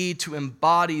the need to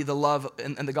embody the love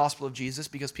and the gospel of Jesus,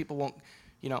 because people won't,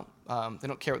 they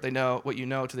don't care what you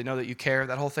know till they know that you care.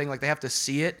 That whole thing, like they have to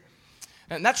see it.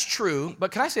 And that's true,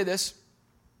 but can I say this?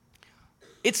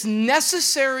 It's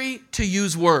necessary to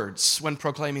use words when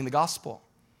proclaiming the gospel.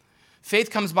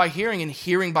 Faith comes by hearing, and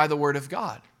hearing by the word of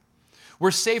God. We're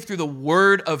saved through the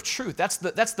word of truth. That's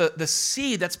the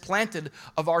seed that's planted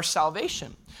of our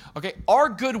salvation. Okay, our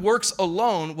good works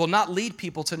alone will not lead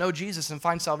people to know Jesus and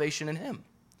find salvation in him.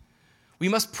 We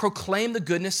must proclaim the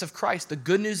goodness of Christ, the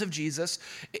good news of Jesus,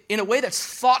 in a way that's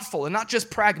thoughtful and not just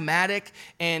pragmatic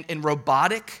and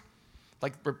robotic.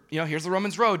 Like, here's the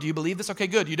Romans road. Do you believe this? Okay,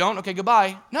 good. You don't? Okay,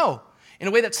 goodbye. No. In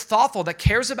a way that's thoughtful, that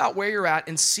cares about where you're at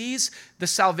and sees the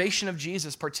salvation of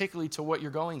Jesus, particularly to what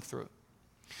you're going through.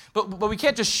 But we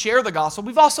can't just share the gospel.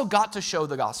 We've also got to show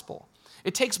the gospel.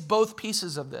 It takes both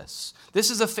pieces of this. This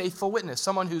is a faithful witness,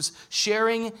 someone who's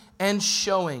sharing and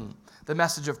showing the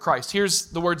message of Christ. Here's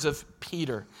the words of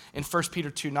Peter in 1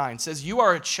 Peter 2:9. It says, "You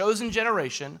are a chosen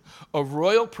generation, a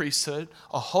royal priesthood,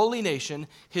 a holy nation,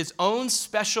 his own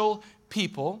special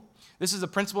people." This is a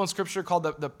principle in Scripture called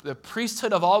the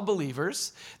priesthood of all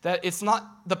believers, that it's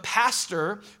not the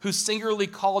pastor who's singularly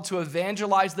called to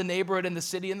evangelize the neighborhood and the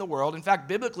city and the world. In fact,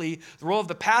 biblically, the role of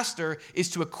the pastor is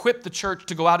to equip the church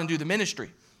to go out and do the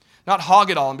ministry. Not hog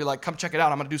it all and be like, come check it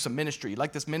out, I'm going to do some ministry. You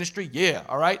like this ministry? Yeah,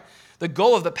 all right? The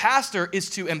goal of the pastor is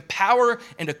to empower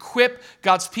and equip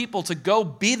God's people to go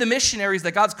be the missionaries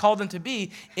that God's called them to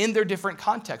be in their different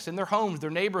contexts, in their homes, their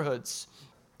neighborhoods,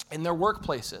 in their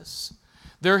workplaces.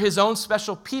 They're his own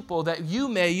special people that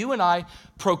you and I,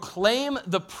 proclaim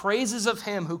the praises of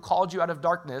him who called you out of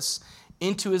darkness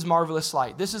into his marvelous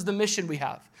light. This is the mission we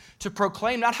have. To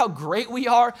proclaim not how great we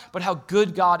are, but how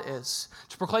good God is.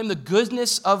 To proclaim the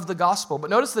goodness of the gospel.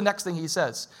 But notice the next thing he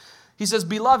says. He says,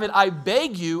 beloved, I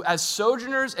beg you as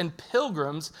sojourners and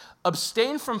pilgrims,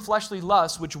 abstain from fleshly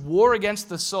lusts which war against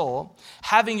the soul,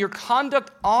 having your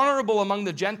conduct honorable among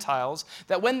the Gentiles,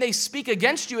 that when they speak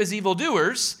against you as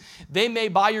evildoers, they may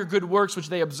by your good works which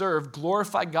they observe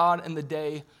glorify God in the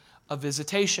day of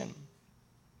visitation.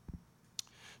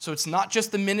 So it's not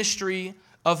just the ministry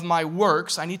of my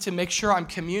works. I need to make sure I'm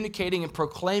communicating and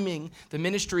proclaiming the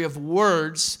ministry of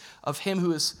words of him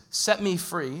who has set me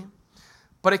free.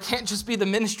 But it can't just be the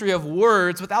ministry of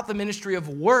words without the ministry of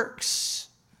works.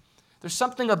 There's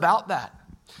something about that.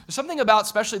 There's something about,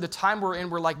 especially the time we're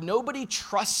in, where like nobody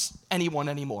trusts anyone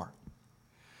anymore.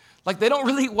 Like they don't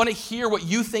really want to hear what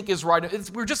you think is right.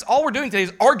 All we're doing today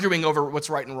is arguing over what's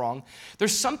right and wrong.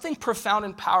 There's something profound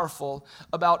and powerful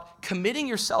about committing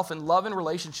yourself in love and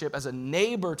relationship as a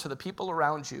neighbor to the people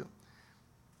around you.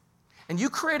 And you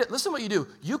create it, listen what you do.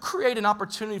 You create an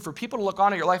opportunity for people to look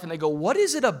on at your life and they go, what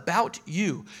is it about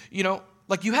you? You know,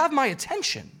 like you have my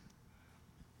attention.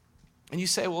 And you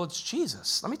say, well, it's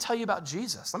Jesus. Let me tell you about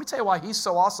Jesus. Let me tell you why he's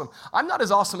so awesome. I'm not as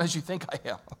awesome as you think I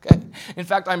am, okay? In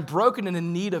fact, I'm broken and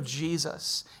in need of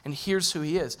Jesus. And here's who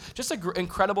he is. Just an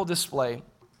incredible display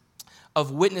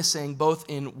of witnessing both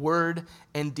in word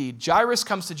and deed. Jairus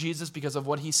comes to Jesus because of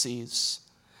what he sees.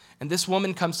 And this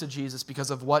woman comes to Jesus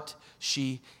because of what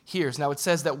she hears. Now it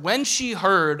says that when she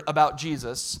heard about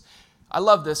Jesus, I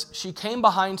love this, she came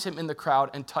behind him in the crowd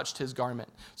and touched his garment.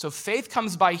 So faith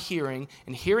comes by hearing,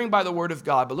 and hearing by the word of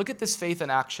God. But look at this faith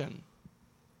in action.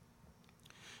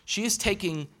 She is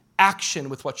taking action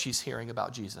with what she's hearing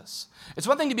about Jesus. It's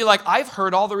one thing to be like, I've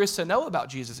heard all there is to know about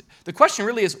Jesus. The question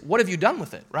really is, what have you done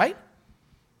with it, right?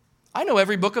 I know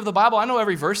every book of the Bible. I know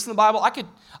every verse in the Bible.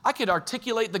 I could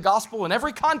articulate the gospel in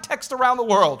every context around the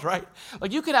world, right?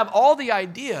 Like you could have all the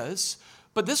ideas,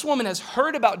 but this woman has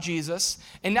heard about Jesus,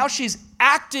 and now she's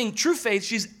acting, true faith,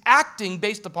 she's acting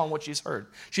based upon what she's heard.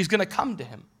 She's going to come to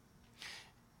him,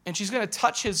 and she's going to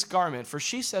touch his garment, for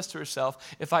she says to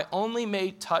herself, if I only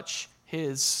may touch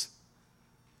his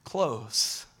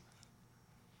clothes.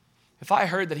 If I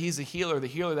heard that he's a healer, the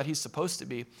healer that he's supposed to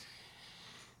be,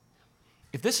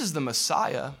 if this is the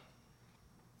Messiah,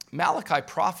 Malachi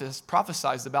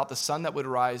prophesied about the sun that would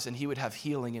rise and he would have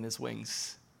healing in his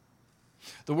wings.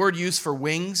 The word used for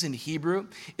wings in Hebrew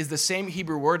is the same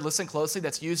Hebrew word, listen closely,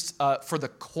 that's used for the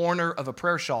corner of a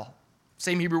prayer shawl.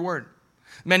 Same Hebrew word.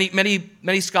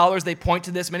 Many scholars, they point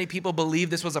to this. Many people believe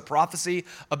this was a prophecy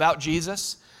about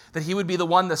Jesus, that he would be the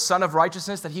one, the Son of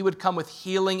Righteousness, that he would come with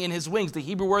healing in his wings. The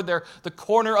Hebrew word there, the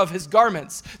corner of his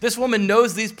garments. This woman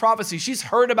knows these prophecies. She's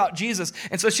heard about Jesus.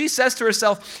 And so she says to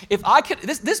herself, if I could,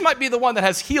 this might be the one that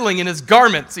has healing in his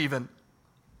garments even.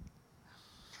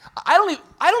 I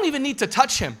don't even need to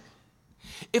touch him.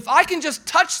 If I can just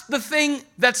touch the thing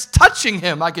that's touching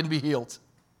him, I can be healed.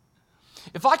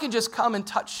 If I can just come and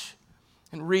touch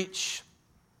and reach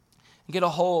and get a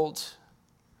hold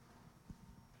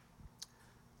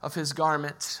of his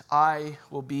garment, I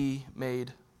will be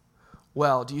made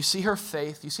well. Do you see her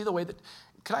faith? Do you see the way that,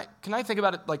 can I think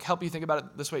about it, like help you think about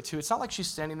it this way too? It's not like she's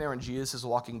standing there and Jesus is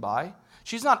walking by.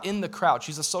 She's not in the crowd.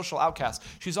 She's a social outcast.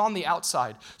 She's on the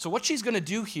outside. So what she's going to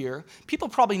do here, people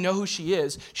probably know who she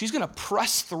is. She's going to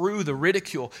press through the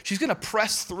ridicule. She's going to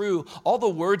press through all the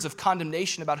words of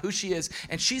condemnation about who she is,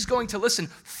 and she's going to, listen,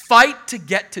 fight to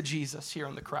get to Jesus here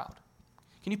in the crowd.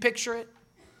 Can you picture it?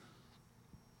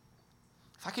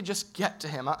 If I could just get to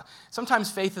him.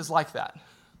 Sometimes faith is like that.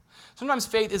 Sometimes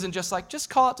faith isn't just like, just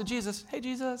call out to Jesus. Hey,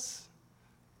 Jesus.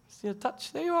 See a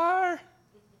touch? There you are.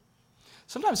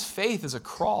 Sometimes faith is a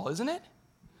crawl, isn't it?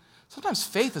 Sometimes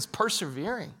faith is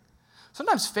persevering.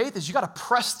 Sometimes faith is you got to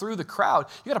press through the crowd.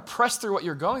 You got to press through what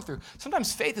you're going through.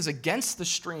 Sometimes faith is against the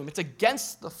stream. It's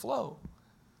against the flow.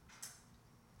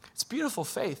 It's beautiful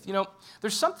faith. You know,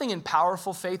 there's something in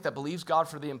powerful faith that believes God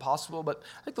for the impossible, but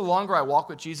I think the longer I walk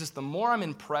with Jesus, the more I'm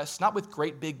impressed, not with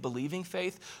great big believing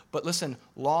faith, but listen,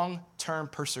 long-term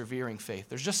persevering faith.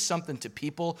 There's just something to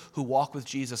people who walk with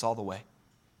Jesus all the way,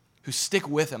 who stick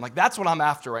with him. Like that's what I'm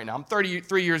after right now. I'm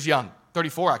 33 years young,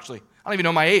 34 actually. I don't even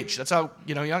know my age. That's how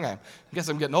young I am. I guess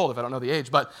I'm getting old if I don't know the age,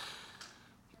 but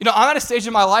I'm at a stage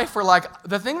in my life where, like,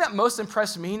 the thing that most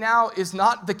impressed me now is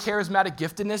not the charismatic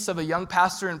giftedness of a young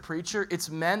pastor and preacher.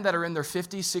 It's men that are in their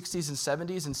 50s, 60s, and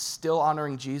 70s and still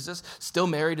honoring Jesus, still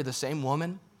married to the same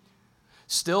woman,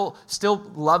 still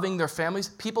loving their families,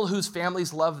 people whose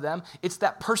families love them. It's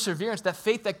that perseverance, that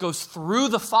faith that goes through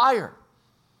the fire,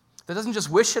 that doesn't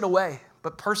just wish it away,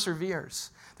 but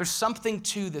perseveres. There's something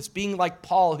to this, being like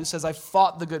Paul, who says, I've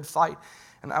fought the good fight.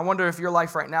 And I wonder if your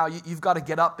life right now, you've got to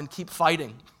get up and keep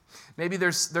fighting. Maybe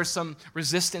there's some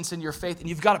resistance in your faith, and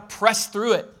you've got to press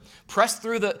through it. Press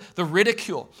through the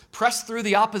ridicule. Press through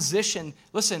the opposition.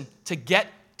 Listen, to get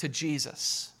to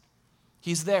Jesus.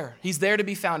 He's there. He's there to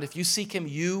be found. If you seek him,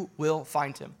 you will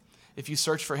find him. If you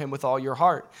search for him with all your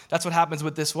heart. That's what happens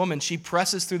with this woman. She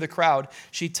presses through the crowd.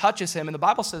 She touches him. And the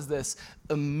Bible says this,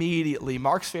 immediately.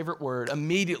 Mark's favorite word,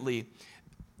 immediately.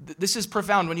 This is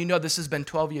profound when you know this has been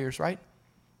 12 years, right?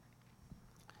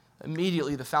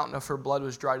 Immediately, the fountain of her blood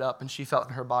was dried up, and she felt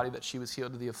in her body that she was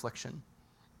healed of the affliction.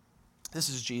 This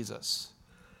is Jesus.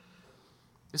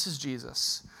 This is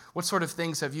Jesus. What sort of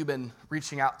things have you been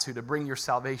reaching out to bring your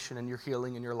salvation and your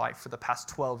healing in your life for the past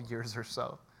 12 years or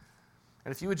so?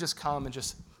 And if you would just come and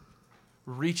just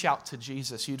reach out to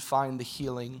Jesus, you'd find the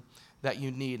healing that you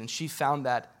need. And she found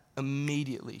that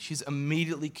immediately. She's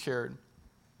immediately cured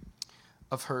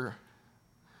of her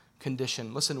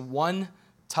condition. Listen, one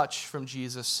touch from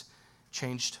Jesus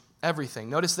changed everything.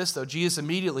 Notice this, though. Jesus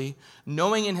immediately,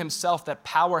 knowing in himself that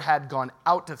power had gone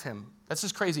out of him, that's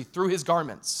just crazy, through his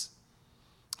garments.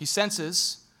 He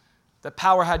senses that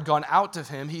power had gone out of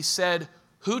him. He said,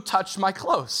 who touched my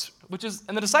clothes?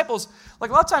 And the disciples,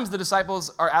 like a lot of times the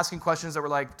disciples are asking questions that were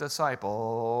like,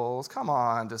 disciples, come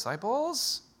on,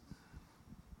 disciples.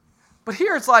 But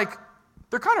here it's like,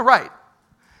 they're kind of right.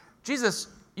 Jesus,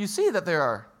 you see that there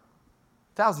are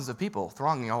thousands of people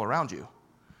thronging all around you.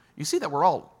 You see that we're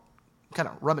all kind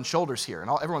of rubbing shoulders here,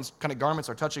 and everyone's kind of garments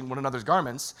are touching one another's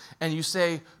garments, and you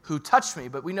say, who touched me?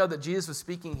 But we know that Jesus was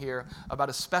speaking here about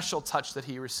a special touch that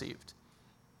he received.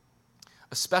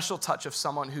 A special touch of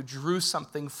someone who drew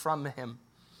something from him.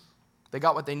 They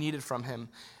got what they needed from him.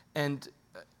 And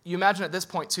you imagine at this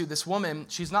point, too, this woman,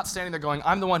 she's not standing there going,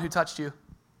 I'm the one who touched you.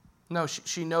 No,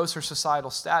 she knows her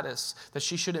societal status, that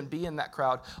she shouldn't be in that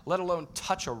crowd, let alone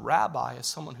touch a rabbi as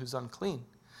someone who's unclean.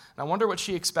 And I wonder what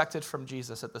she expected from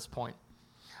Jesus at this point.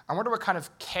 I wonder what kind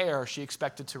of care she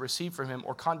expected to receive from him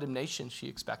or condemnation she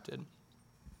expected.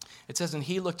 It says, and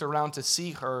he looked around to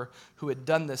see her who had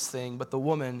done this thing, but the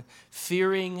woman,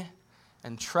 fearing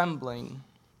and trembling,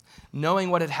 knowing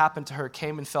what had happened to her,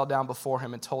 came and fell down before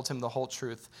him and told him the whole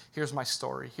truth. Here's my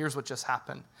story. Here's what just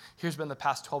happened. Here's been the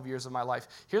past 12 years of my life.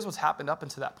 Here's what's happened up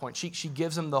until that point. She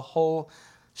gives him the whole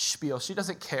spiel. She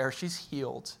doesn't care. She's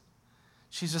healed.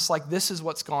 She's just like, this is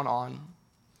what's gone on.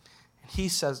 And he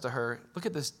says to her, look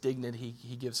at this dignity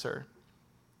he gives her.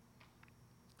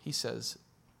 He says,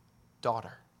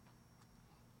 daughter.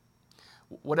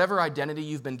 Whatever identity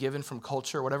you've been given from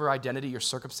culture, whatever identity your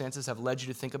circumstances have led you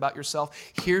to think about yourself,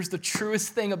 here's the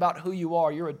truest thing about who you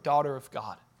are. You're a daughter of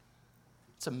God.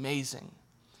 It's amazing.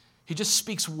 He just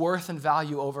speaks worth and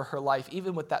value over her life,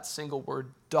 even with that single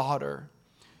word, daughter.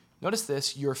 Notice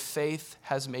this, your faith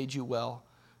has made you well.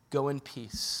 Go in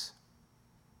peace.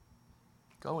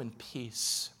 Go in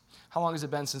peace. How long has it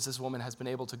been since this woman has been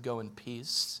able to go in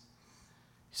peace?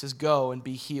 He says, go and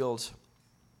be healed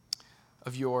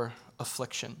of your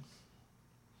affliction.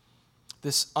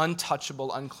 This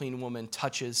untouchable, unclean woman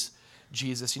touches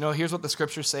Jesus. Here's what the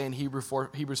scriptures say in Hebrews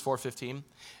 4:15.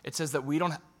 It says that we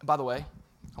don't, by the way,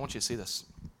 I want you to see this.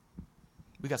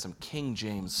 We got some King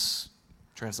James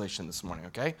translation this morning,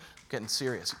 okay? Getting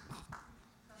serious.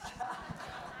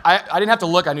 I didn't have to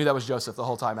look. I knew that was Joseph the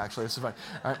whole time, actually. This is fine.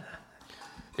 All right.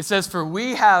 It says, for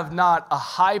we have not a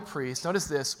high priest, notice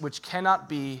this, which cannot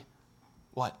be,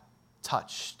 what?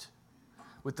 Touched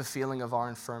with the feeling of our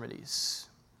infirmities.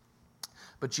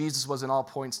 But Jesus was in all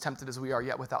points tempted as we are,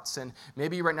 yet without sin.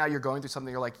 Maybe right now you're going through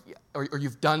something, you're like, or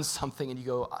you've done something and you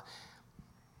go,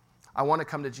 I want to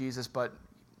come to Jesus, but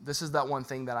this is that one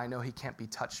thing that I know he can't be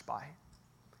touched by.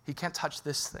 He can't touch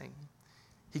this thing.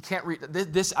 He can't read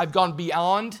this. I've gone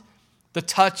beyond the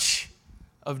touch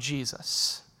of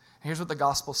Jesus. And here's what the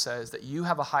gospel says, that you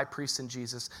have a high priest in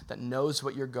Jesus that knows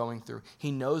what you're going through. He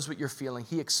knows what you're feeling.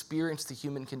 He experienced the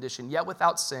human condition, yet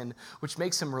without sin, which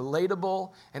makes him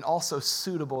relatable and also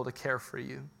suitable to care for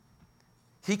you.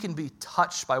 He can be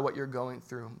touched by what you're going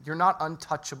through. You're not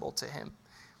untouchable to him.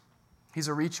 He's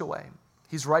a reach away.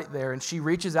 He's right there, and she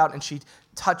reaches out and she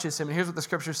touches him. And here's what the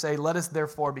scriptures say, let us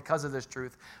therefore, because of this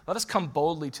truth, let us come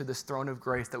boldly to this throne of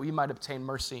grace that we might obtain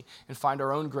mercy and find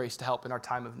our own grace to help in our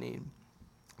time of need.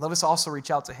 let us also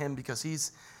reach out to him because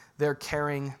he's there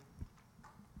caring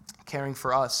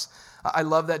for us. I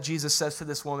love that Jesus says to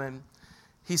this woman,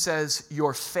 he says,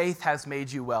 your faith has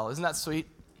made you well. Isn't that sweet?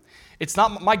 It's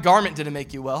not, my garment didn't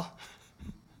make you well.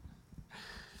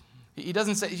 He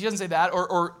doesn't say that,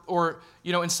 or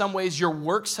in some ways your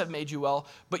works have made you well,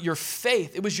 but your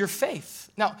faith, it was your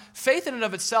faith. Now, faith in and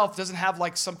of itself doesn't have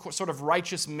like some sort of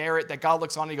righteous merit that God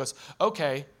looks on and he goes,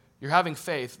 okay, you're having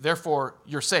faith, therefore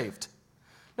you're saved.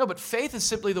 No, but faith is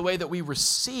simply the way that we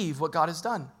receive what God has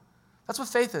done. That's what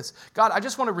faith is. God, I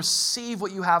just want to receive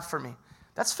what you have for me.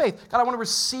 That's faith. God, I want to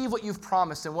receive what you've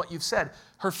promised and what you've said.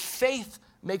 Her faith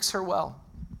makes her well.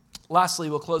 Lastly,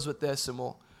 we'll close with this and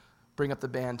we'll bring up the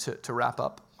band to wrap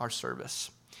up our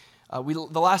service.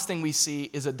 The last thing we see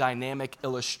is a dynamic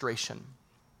illustration.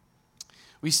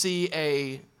 We see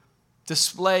a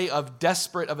display of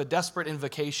a desperate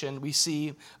invocation. We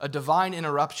see a divine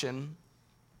interruption.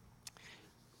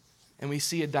 And we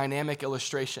see a dynamic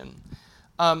illustration.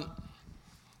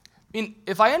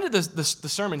 If I ended the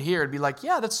sermon here, it'd be like,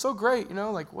 yeah, that's so great.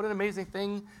 Like what an amazing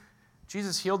thing.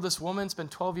 Jesus healed this woman. It's been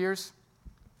 12 years.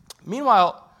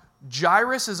 Meanwhile,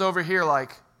 Jairus is over here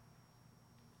like,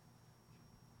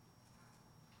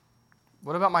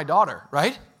 what about my daughter,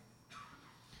 right?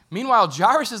 Meanwhile,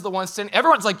 Jairus is the one standing,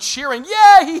 everyone's like cheering,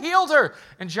 yeah, he healed her.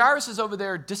 And Jairus is over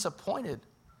there disappointed.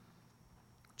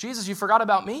 Jesus, you forgot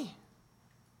about me.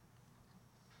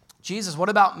 Jesus, what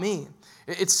about me?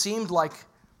 It seemed like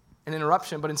an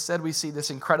interruption, but instead we see this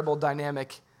incredible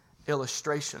dynamic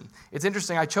illustration. It's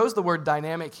interesting. I chose the word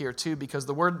dynamic here too because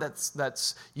the word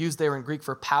that's used there in Greek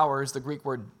for power is the Greek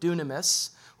word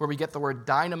dunamis, where we get the word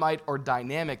dynamite or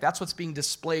dynamic. That's what's being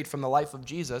displayed from the life of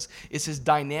Jesus, is his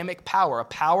dynamic power, a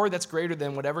power that's greater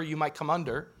than whatever you might come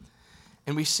under.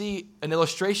 And we see an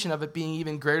illustration of it being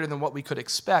even greater than what we could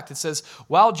expect. It says,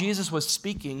 while Jesus was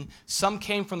speaking, some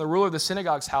came from the ruler of the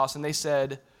synagogue's house and they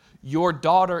said, your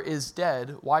daughter is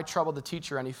dead. Why trouble the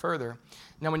teacher any further?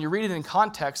 Now, when you read it in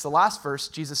context, the last verse,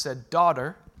 Jesus said,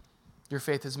 daughter, your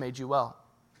faith has made you well.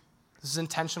 This is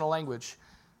intentional language.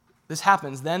 This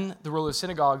happens. Then the ruler of the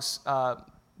synagogues,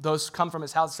 those come from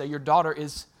his house and say, your daughter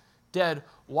is dead.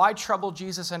 Why trouble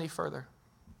Jesus any further?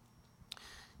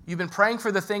 You've been praying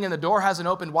for the thing and the door hasn't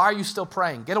opened. Why are you still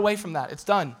praying? Get away from that. It's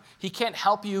done. He can't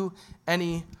help you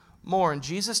anymore. And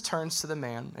Jesus turns to the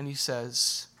man and he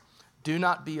says, do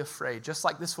not be afraid. Just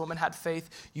like this woman had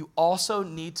faith, you also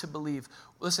need to believe.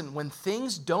 Listen, when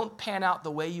things don't pan out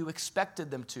the way you expected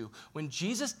them to, when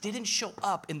Jesus didn't show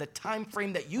up in the time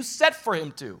frame that you set for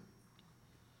him to,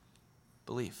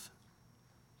 believe.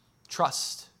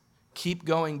 Trust. Keep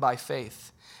going by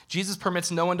faith. Jesus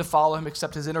permits no one to follow him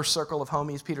except his inner circle of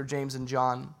homies, Peter, James, and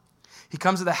John. He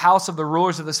comes to the house of the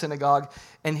rulers of the synagogue,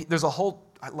 and there's a whole,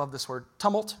 I love this word,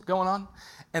 tumult going on.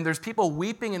 And there's people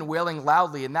weeping and wailing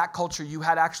loudly. In that culture, you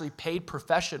had actually paid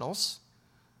professional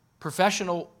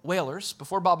wailers.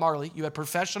 Before Bob Marley, you had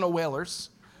professional wailers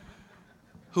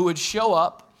who would show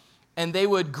up, and they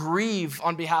would grieve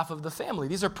on behalf of the family.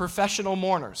 These are professional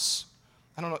mourners.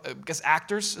 I don't know, I guess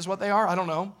actors is what they are. I don't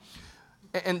know.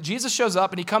 And Jesus shows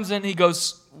up, and he comes in, and he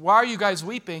goes, why are you guys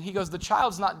weeping? He goes, the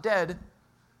child's not dead,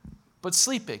 but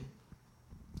sleeping.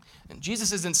 And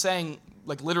Jesus isn't saying,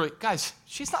 like literally, guys,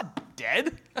 she's not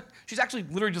dead. She's actually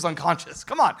literally just unconscious.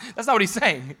 Come on, that's not what he's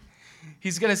saying.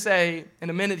 He's going to say in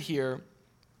a minute here,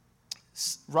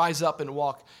 rise up and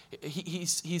walk.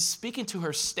 He's speaking to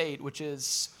her state, which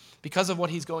is because of what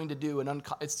he's going to do,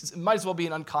 it might as well be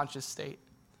an unconscious state.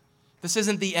 This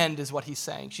isn't the end, is what he's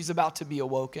saying. She's about to be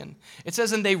awoken. It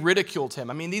says, and they ridiculed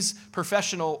him. I mean, these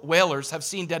professional wailers have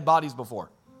seen dead bodies before.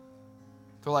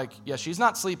 They're like, yeah, she's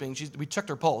not sleeping. We checked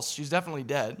her pulse. She's definitely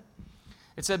dead.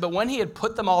 It said, but when he had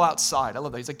put them all outside, I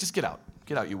love that. He's like, just get out.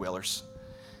 Get out, you wailers.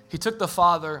 He took the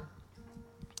father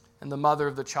and the mother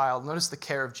of the child. Notice the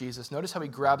care of Jesus. Notice how he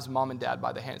grabs mom and dad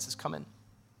by the hand and says, come in.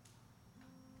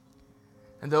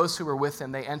 And those who were with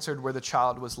him, they entered where the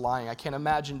child was lying. I can't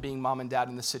imagine being mom and dad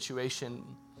in this situation,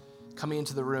 coming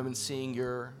into the room and seeing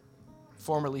your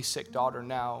formerly sick daughter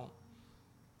now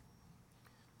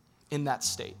in that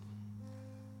state.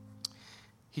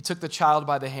 He took the child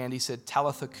by the hand. He said,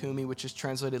 Talitha Kumi, which is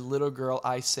translated, little girl,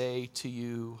 I say to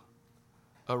you,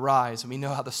 arise. And we know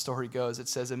how the story goes. It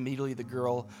says, immediately the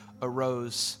girl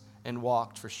arose and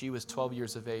walked, for she was 12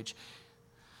 years of age.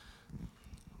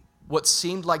 What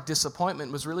seemed like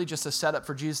disappointment was really just a setup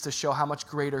for Jesus to show how much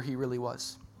greater he really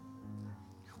was.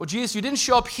 Well, Jesus, you didn't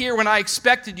show up here when I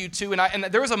expected you to, and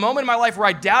there was a moment in my life where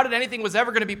I doubted anything was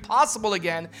ever going to be possible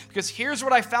again, because here's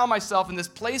what I found myself in this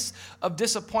place of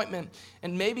disappointment,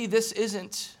 and maybe this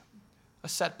isn't a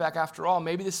setback after all.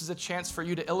 Maybe this is a chance for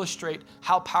you to illustrate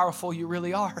how powerful you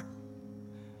really are.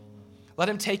 Let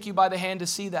him take you by the hand to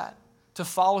see that, to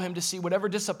follow him, to see whatever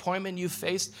disappointment you've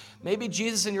faced. Maybe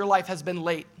Jesus in your life has been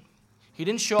late. He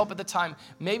didn't show up at the time.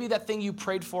 Maybe that thing you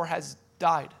prayed for has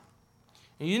died,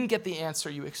 and you didn't get the answer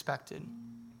you expected.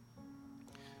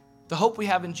 The hope we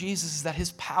have in Jesus is that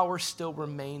his power still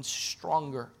remains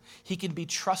stronger. He can be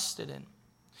trusted in.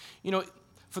 You know,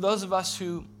 for those of us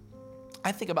who,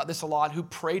 I think about this a lot, who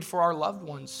prayed for our loved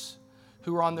ones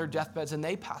who were on their deathbeds and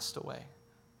they passed away.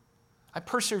 I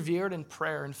persevered in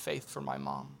prayer and faith for my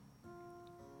mom.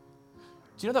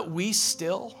 Do you know that we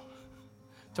still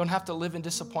don't have to live in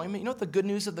disappointment? You know what the good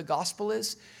news of the gospel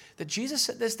is? That Jesus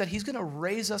said this, that he's going to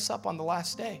raise us up on the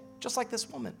last day, just like this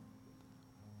woman.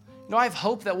 You know, I have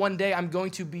hope that one day I'm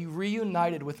going to be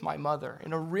reunited with my mother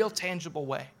in a real tangible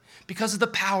way because of the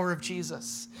power of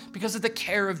Jesus, because of the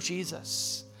care of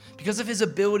Jesus, because of his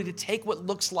ability to take what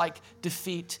looks like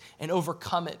defeat and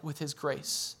overcome it with his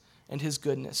grace and his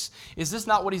goodness. Is this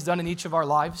not what he's done in each of our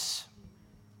lives?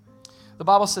 The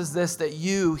Bible says this, that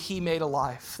he made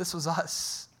alive. This was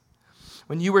us.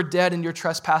 When you were dead in your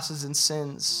trespasses and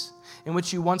sins, in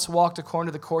which you once walked according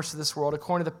to the course of this world,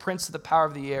 according to the prince of the power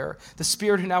of the air, the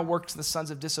spirit who now works the sons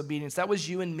of disobedience. That was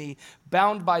you and me,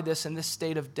 bound by this in this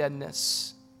state of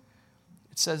deadness.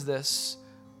 It says this,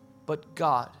 but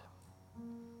God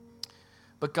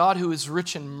who is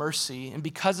rich in mercy, and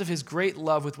because of his great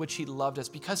love with which he loved us,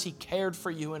 because he cared for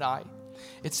you and I,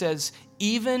 it says,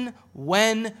 even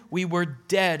when we were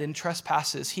dead in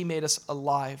trespasses, he made us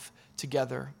alive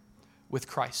together with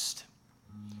Christ.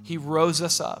 He rose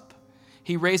us up.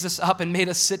 He raised us up and made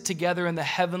us sit together in the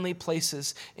heavenly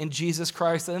places in Jesus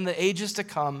Christ. And in the ages to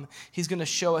come, he's going to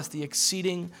show us the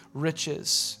exceeding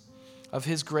riches of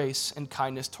his grace and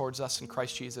kindness towards us in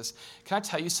Christ Jesus. Can I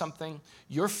tell you something?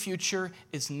 Your future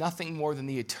is nothing more than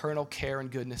the eternal care and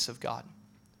goodness of God.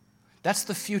 That's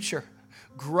the future.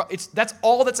 That's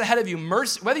all that's ahead of you.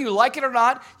 Mercy, whether you like it or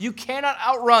not, you cannot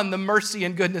outrun the mercy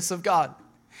and goodness of God.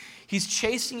 He's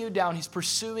chasing you down. He's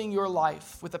pursuing your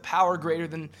life with a power greater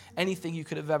than anything you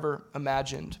could have ever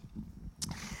imagined.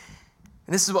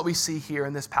 And this is what we see here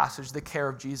in this passage, the care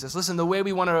of Jesus. Listen, the way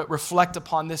we want to reflect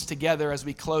upon this together as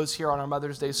we close here on our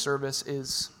Mother's Day service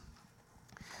is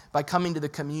by coming to the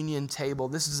communion table.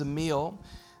 This is a meal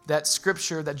that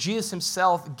Scripture, that Jesus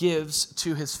himself gives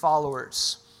to his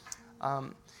followers.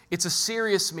 It's a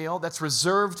serious meal that's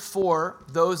reserved for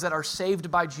those that are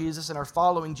saved by Jesus and are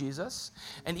following Jesus.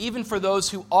 And even for those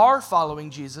who are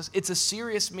following Jesus, it's a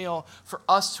serious meal for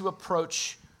us to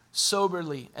approach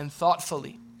soberly and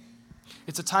thoughtfully.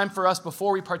 It's a time for us,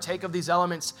 before we partake of these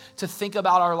elements, to think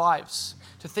about our lives,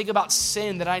 to think about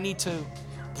sin that I need to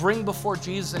bring before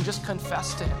Jesus and just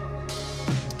confess to him.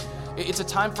 It's a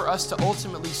time for us to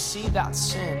ultimately see that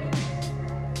sin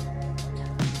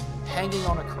hanging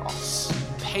on a cross,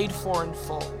 paid for in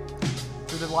full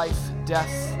through the life,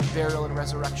 death, burial, and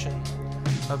resurrection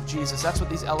of Jesus. That's what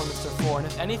these elements are for. And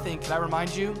if anything, can I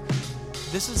remind you,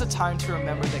 this is a time to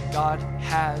remember that God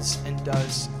has and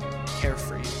does care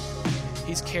for you.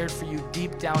 He's cared for you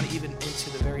deep down, even into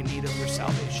the very need of your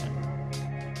salvation.